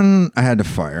first one I had to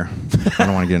fire. I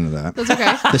don't want to get into that. That's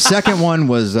okay. The second one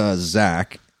was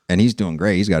Zach, and he's doing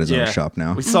great. He's got his Yeah. own shop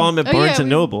now. We saw him at Oh, Barnes yeah, and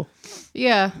Noble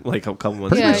Yeah. like a couple months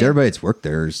Pretty ago. much Yeah. everybody that's worked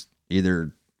there is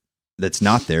either that's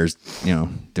not there is,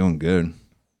 doing good.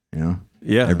 Yeah.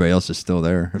 Everybody else is still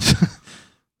there.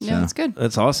 Yeah, that's good.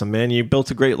 That's awesome, man. You built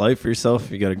a great life for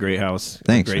yourself. You got a great house.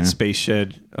 Thanks, Great man. space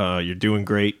shed. You're doing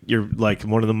great. You're like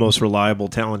one of the most reliable,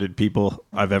 talented people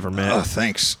I've ever met. Oh,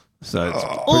 thanks. So it's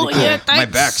Oh, pretty cool. yeah, My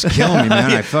back's killing me,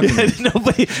 man. I fucking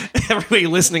Everybody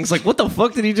listening's like, what the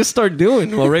fuck did he just start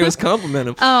doing? While Ray was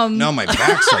complimenting him. no, my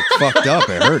back's like fucked up.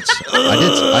 It hurts.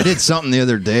 I did something the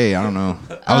other day. I don't know.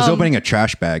 I was opening a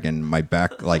trash bag and my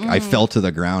back, like, I fell to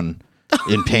the ground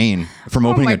in pain from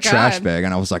opening my a trash God. bag,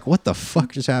 and I was like, "What the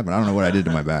fuck just happened?" I don't know what I did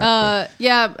to my back.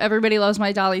 Yeah, everybody loves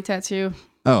my Dolly tattoo.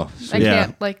 Oh, I Yeah.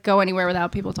 can't like go anywhere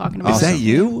without people talking about Is it. that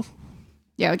you?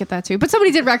 Yeah, I get that too. But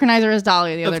somebody did recognize her as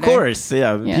Dolly the other Of day. course.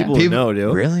 Yeah. Yeah. People would know,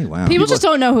 dude. Really? Wow. People just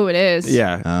don't know who it is.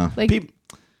 Yeah. Oh. Like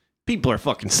People are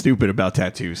fucking stupid about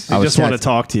tattoos. They I was just want to tat-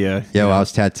 talk to you. Yo, I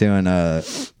was tattooing.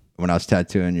 When I was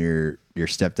tattooing your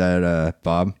stepdad,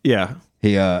 Bob. Yeah.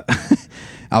 He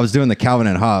I was doing the Calvin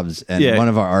and Hobbes, and one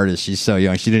of our artists, she's so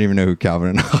young, she didn't even know who Calvin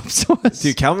and Hobbes was.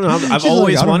 Dude, Calvin and Hobbes. I've She's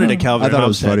always like, I don't wanted know. a Calvin and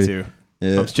Hobbes tattoo.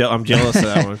 Yeah. I'm jealous of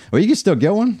that one. Well, you can still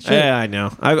get one. Shit. Yeah, I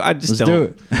know. I just Let's don't. do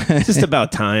it. It's just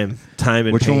about time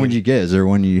and Which pain. one would you get? Is there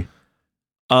one you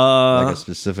like a Uh,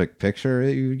 specific picture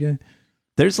that you would get?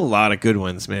 there's a lot of good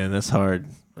ones, man. That's hard.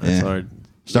 That's Yeah. hard.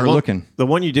 Start The one- looking. The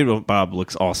one you did with Bob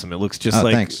looks awesome. It looks just Oh,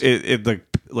 like thanks. it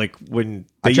like when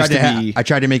they I tried used to to be. I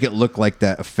tried to make it look like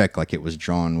that effect, like it was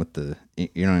drawn with the,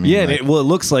 you know what I mean? Yeah, Like, and it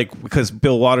looks like because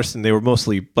Bill Watterson, they were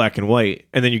mostly black and white,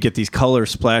 and then you get these color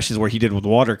splashes where he did with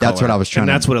watercolor. That's what I was trying And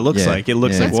to- that's what it looks yeah, like. It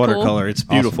looks yeah. like That's cool. watercolor. It's Awesome.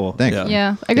 beautiful. Thanks. Yeah.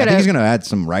 Yeah, I I gotta. think he's gonna add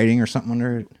some writing or something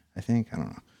under it. I think I don't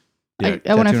know. Yeah.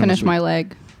 I want tattoo to on finish this my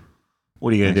leg.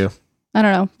 What are you gonna do, I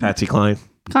don't know. Patsy Cline?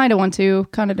 Kind of want to.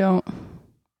 Kind of don't.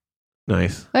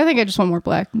 Nice. I think I just want more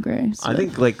black and gray. I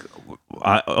think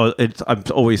I'm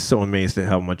always so amazed at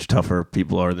how much tougher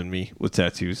people are than me with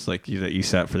tattoos. Like that you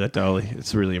sat for that dolly.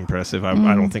 It's really impressive. I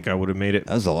don't think I would have made it.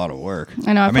 That was a lot of work.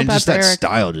 I know. I, I mean, felt just bad that for Eric.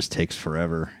 style just takes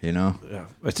forever, you know? Yeah,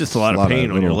 it's just a lot a of lot of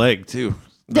pain on your little- leg too.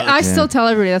 I still tell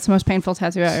everybody that's the most painful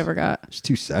tattoo I ever got. It's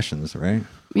 2 sessions, right?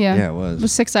 Yeah. Yeah, it was. It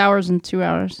was 6 hours and 2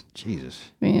 hours. Jesus.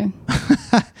 Yeah.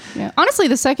 Yeah. Honestly,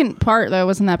 the second part though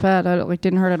wasn't that bad. I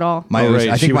didn't hurt at all. My Oh, right.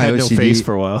 I think She my had OCD no face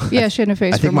for a while. Yeah, she had no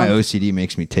face. I for think a my month. OCD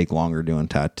makes me take longer doing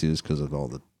tattoos because of all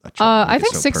the. try to I make it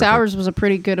think so 6 perfect. hours was a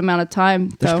pretty good amount of time.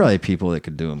 There's though. probably people that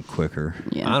could do them quicker.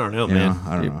 Yeah. I don't know, You man. know,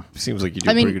 I don't know. Seems like you do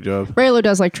I a mean, pretty good job. Raylo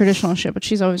does like traditional shit, but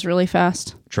she's always really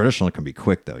fast. Traditional can be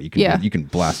quick though. You can Yeah. you can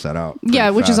blast that out. Yeah,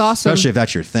 pretty which is fast. awesome. Especially if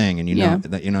that's your thing and you know Yeah.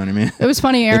 that, you know what I mean. It was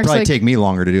funny. It'd Eric's probably like, take me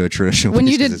longer to do a traditional. when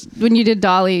you piece did 'cause it's- when you did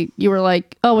Dolly, you were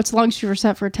like, "Oh, what's the longest you ever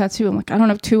sat for a tattoo?" I'm like, "I don't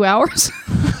know, 2 hours."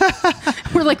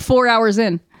 We're like 4 hours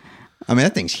in. I mean,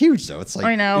 that thing's huge though. It's like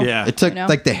I know. Yeah. It took I know.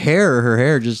 like her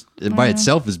hair just by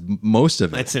itself is most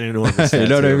of it. That's an enormous You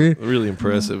know what I tattoo. mean? Really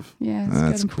impressive. Yeah, it's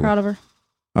That's good. I'm cool. proud of her.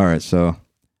 All right, so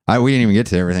we didn't even get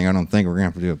to everything. I don't think we're gonna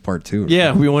have to do a part 2.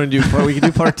 Yeah, we want to do. We can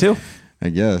do part 2. I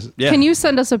guess. Yeah. Can you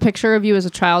send us a picture of you as a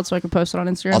child so I can post it on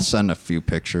Instagram? I'll send a few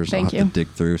pictures. Thank I'll have to dig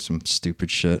through some stupid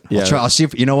shit. Yeah. I'll see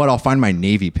if you know what. I'll find my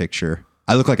Navy picture.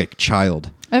 I look like a child.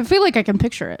 I feel like I can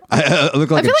picture it. I look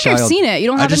like I feel a like child. I've seen it. You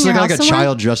don't have I just it in look your like house a somewhere?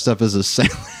 child dressed up as a sailor.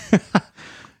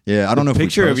 Yeah, I don't know if we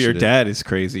Picture of your posted it. dad is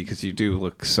crazy because you do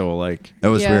look so alike. That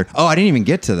was Yeah. weird. Oh, I didn't even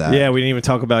get to that. Yeah, we didn't even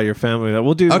talk about your family.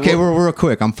 We'll do. Okay, we'll- we're real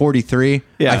quick. I'm 43.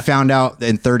 Yeah. I found out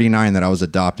in 39 that I was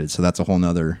adopted, so that's a whole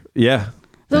nother. yeah.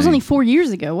 That was Dang. only 4 years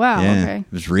ago. Wow. Yeah, Okay.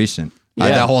 it was recent. Yeah.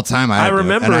 That whole time I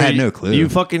remember. and I had no clue. You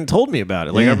fucking told me about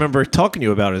it. Like I Yeah. remember talking to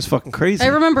you about it. It's fucking crazy. I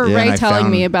remember Yeah, and Ray I telling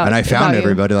found- me about and I found about you.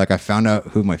 everybody. Like I found out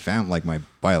who my family, like my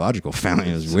biological family,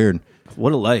 is weird.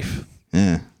 What a life.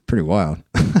 Yeah, pretty wild.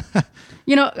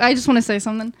 You know, I just want to say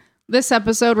something. This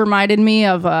episode reminded me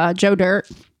of Joe Dirt.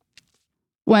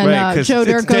 When Right, 'cause Joe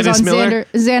it's Dirt goes Dennis on Miller.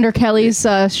 Xander Kelly's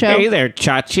show. Hey there,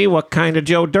 Chachi. What kind of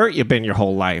Joe Dirt you been your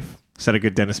whole life? Is that a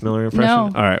good Dennis Miller impression?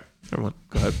 No. All right. Never mind.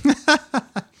 Go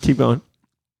ahead. Keep going.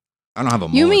 I don't have a.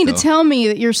 You mullet, mean to though. tell me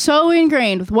that you're so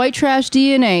ingrained with white trash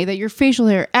DNA that your facial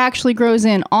hair actually grows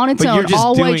in on its But own, you're just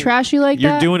all doing- white trashy like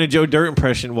You're that? doing a Joe Dirt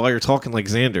impression while you're talking like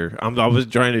Xander. I was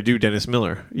trying to do Dennis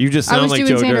Miller. You just I sound was like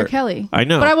doing Joe Xander Dirt. Kelly. I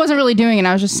know. But I wasn't really doing it.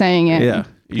 I was just saying it. Yeah.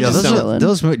 You Yeah, just those, sound-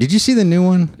 those. Did you see the new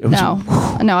one? No,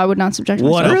 no, I would not subject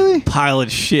What myself. a Really? pile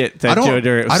of shit that I don't. Joe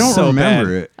Dirt. It was I don't so remember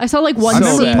bad. it. I saw like one I So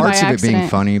remember scene by parts of it accident. being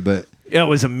funny, but It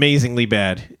was amazingly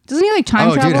bad. Doesn't he like time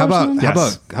oh, travel? dude, how or about something?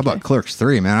 Yes. how about Clerks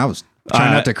 3? Man, I was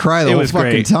trying not to cry the It whole was fucking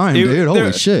great. time, It- dude. Holy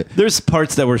there- shit. There's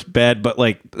parts that were bad, but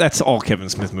like that's all Kevin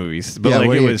Smith movies. But Yeah, like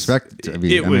what it do you was. expect? I mean,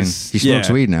 It was. he smokes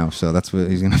yeah. weed now, so that's what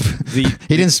he's gonna. The-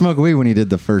 he didn't smoke weed when he did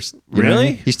the first. You know what I Really?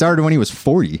 mean? He started when he was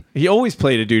 40. He always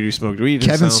played a dude who smoked weed. in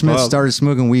Kevin Silent Smith Bob. started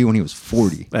smoking weed when he was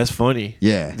 40. That's funny.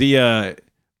 Yeah.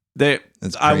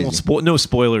 That's I won't crazy. spoil no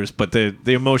spoilers, but the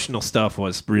emotional stuff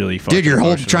was really fucking Dude, you're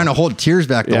emotional. trying to hold tears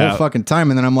back the Yeah. whole fucking time,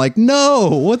 and then I'm like, no,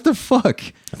 what the fuck?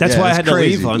 That's Yeah, why I it's had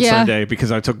crazy. to leave on Yeah. Sunday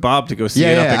because I took Bob to go see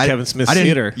it up at Kevin Smith's I didn't-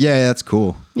 theater. Yeah, that's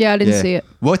cool. Yeah, I didn't Yeah. see it.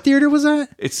 What theater was that?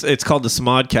 It's called the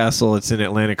Smod Castle. It's in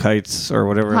Atlantic Heights or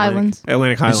whatever. Highlands.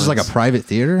 Atlantic Highlands. This is like a private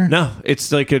theater? No,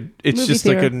 it's like it's Movie just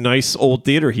theater. like a nice old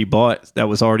theater he bought that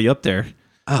was already up there.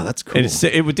 Oh, that's cool.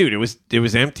 And dude, it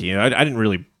was empty. I didn't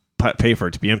really pay for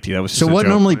it to be empty. That was just So a what joke.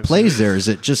 normally plays there? Is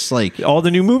it just like All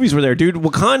the new movies were there, dude.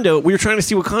 Wakanda. We were trying to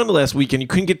see Wakanda last week, and you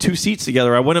couldn't get 2 seats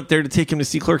together. I went up there to take him to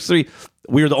see Clerks 3.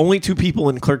 We were the only 2 people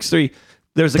in Clerks 3.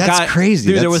 There's a That's guy. crazy.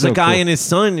 Dude, there That's was so a guy cool. and his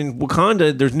son in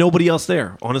Wakanda. There's nobody else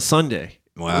there on a Sunday.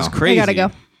 It was Wow. crazy. I gotta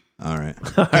go. all right?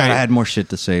 God, I had more shit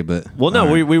to say, but Well, no,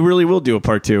 all right. we really will do a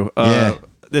part 2. Yeah.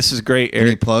 This is great, Any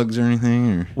Eric. plugs or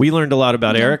anything? Or? We learned a lot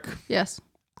about Eric. Yes.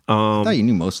 I thought you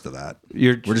knew most of that.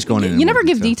 We're just going in. You never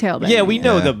give detail. Ben. Yeah, we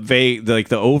know Yeah. the vague, like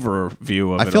the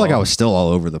overview of it. I feel like all. I was still all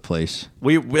over the place.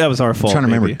 That was our fault. I'm trying to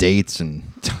remember maybe. dates and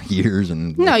years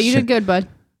and. No, you did good, bud.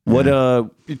 What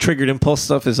Triggered Impulse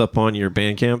stuff is up on your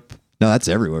Bandcamp. No, that's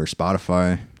everywhere.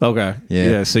 Spotify. Okay.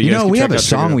 Yeah. So you guys can we check have a out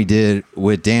song Triggered we did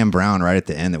with Dan Brown right at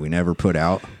the end that we never put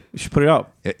out. You should put it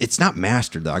out. It's not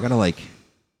mastered though. I gotta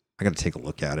take a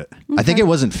look at it. I think it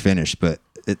wasn't finished, but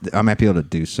I might be able to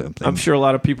do something. I'm sure a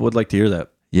lot of people would like to hear that.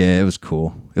 Yeah, it was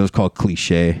cool. It was called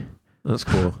Cliche. That's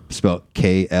cool. Spelled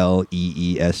Kleeshay.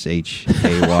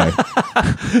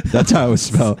 That's how it was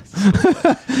spelled.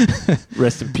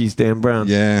 Rest in peace, Dan Brown.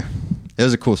 Yeah, it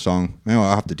was a cool song. Maybe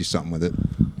I'll have to do something with it.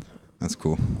 That's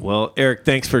cool. Well, Eric,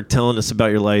 thanks for telling us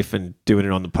about your life and doing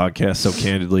it on the podcast so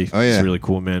candidly. Oh, yeah. It's really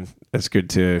cool, man. It's good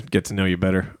to get to know you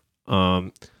better.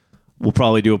 We'll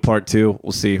probably do a part 2.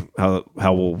 We'll see how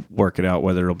we'll work it out,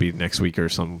 whether it'll be next week or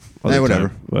some other whatever.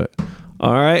 time. But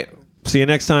all right. See you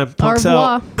next time. Au Punks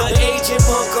revoir. out. The Agent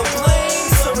Punk complains.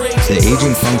 The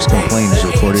Aging Punks Complain is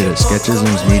recorded at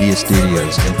Sketchisms Media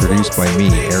Studios and produced by me,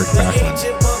 Eric Backlund.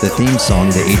 The theme song,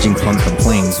 The Aging Punk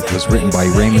Complains, was written by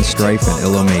Raymond Strife and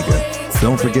Il Omega.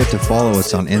 Don't forget to follow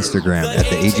us on Instagram at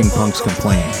The Aging Punks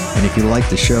Complain. And if you like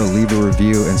the show, leave a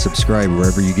review and subscribe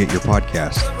wherever you get your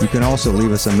podcast. You can also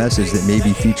leave us a message that may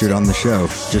be featured on the show.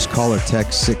 Just call or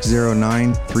text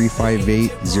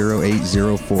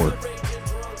 609-358-0804.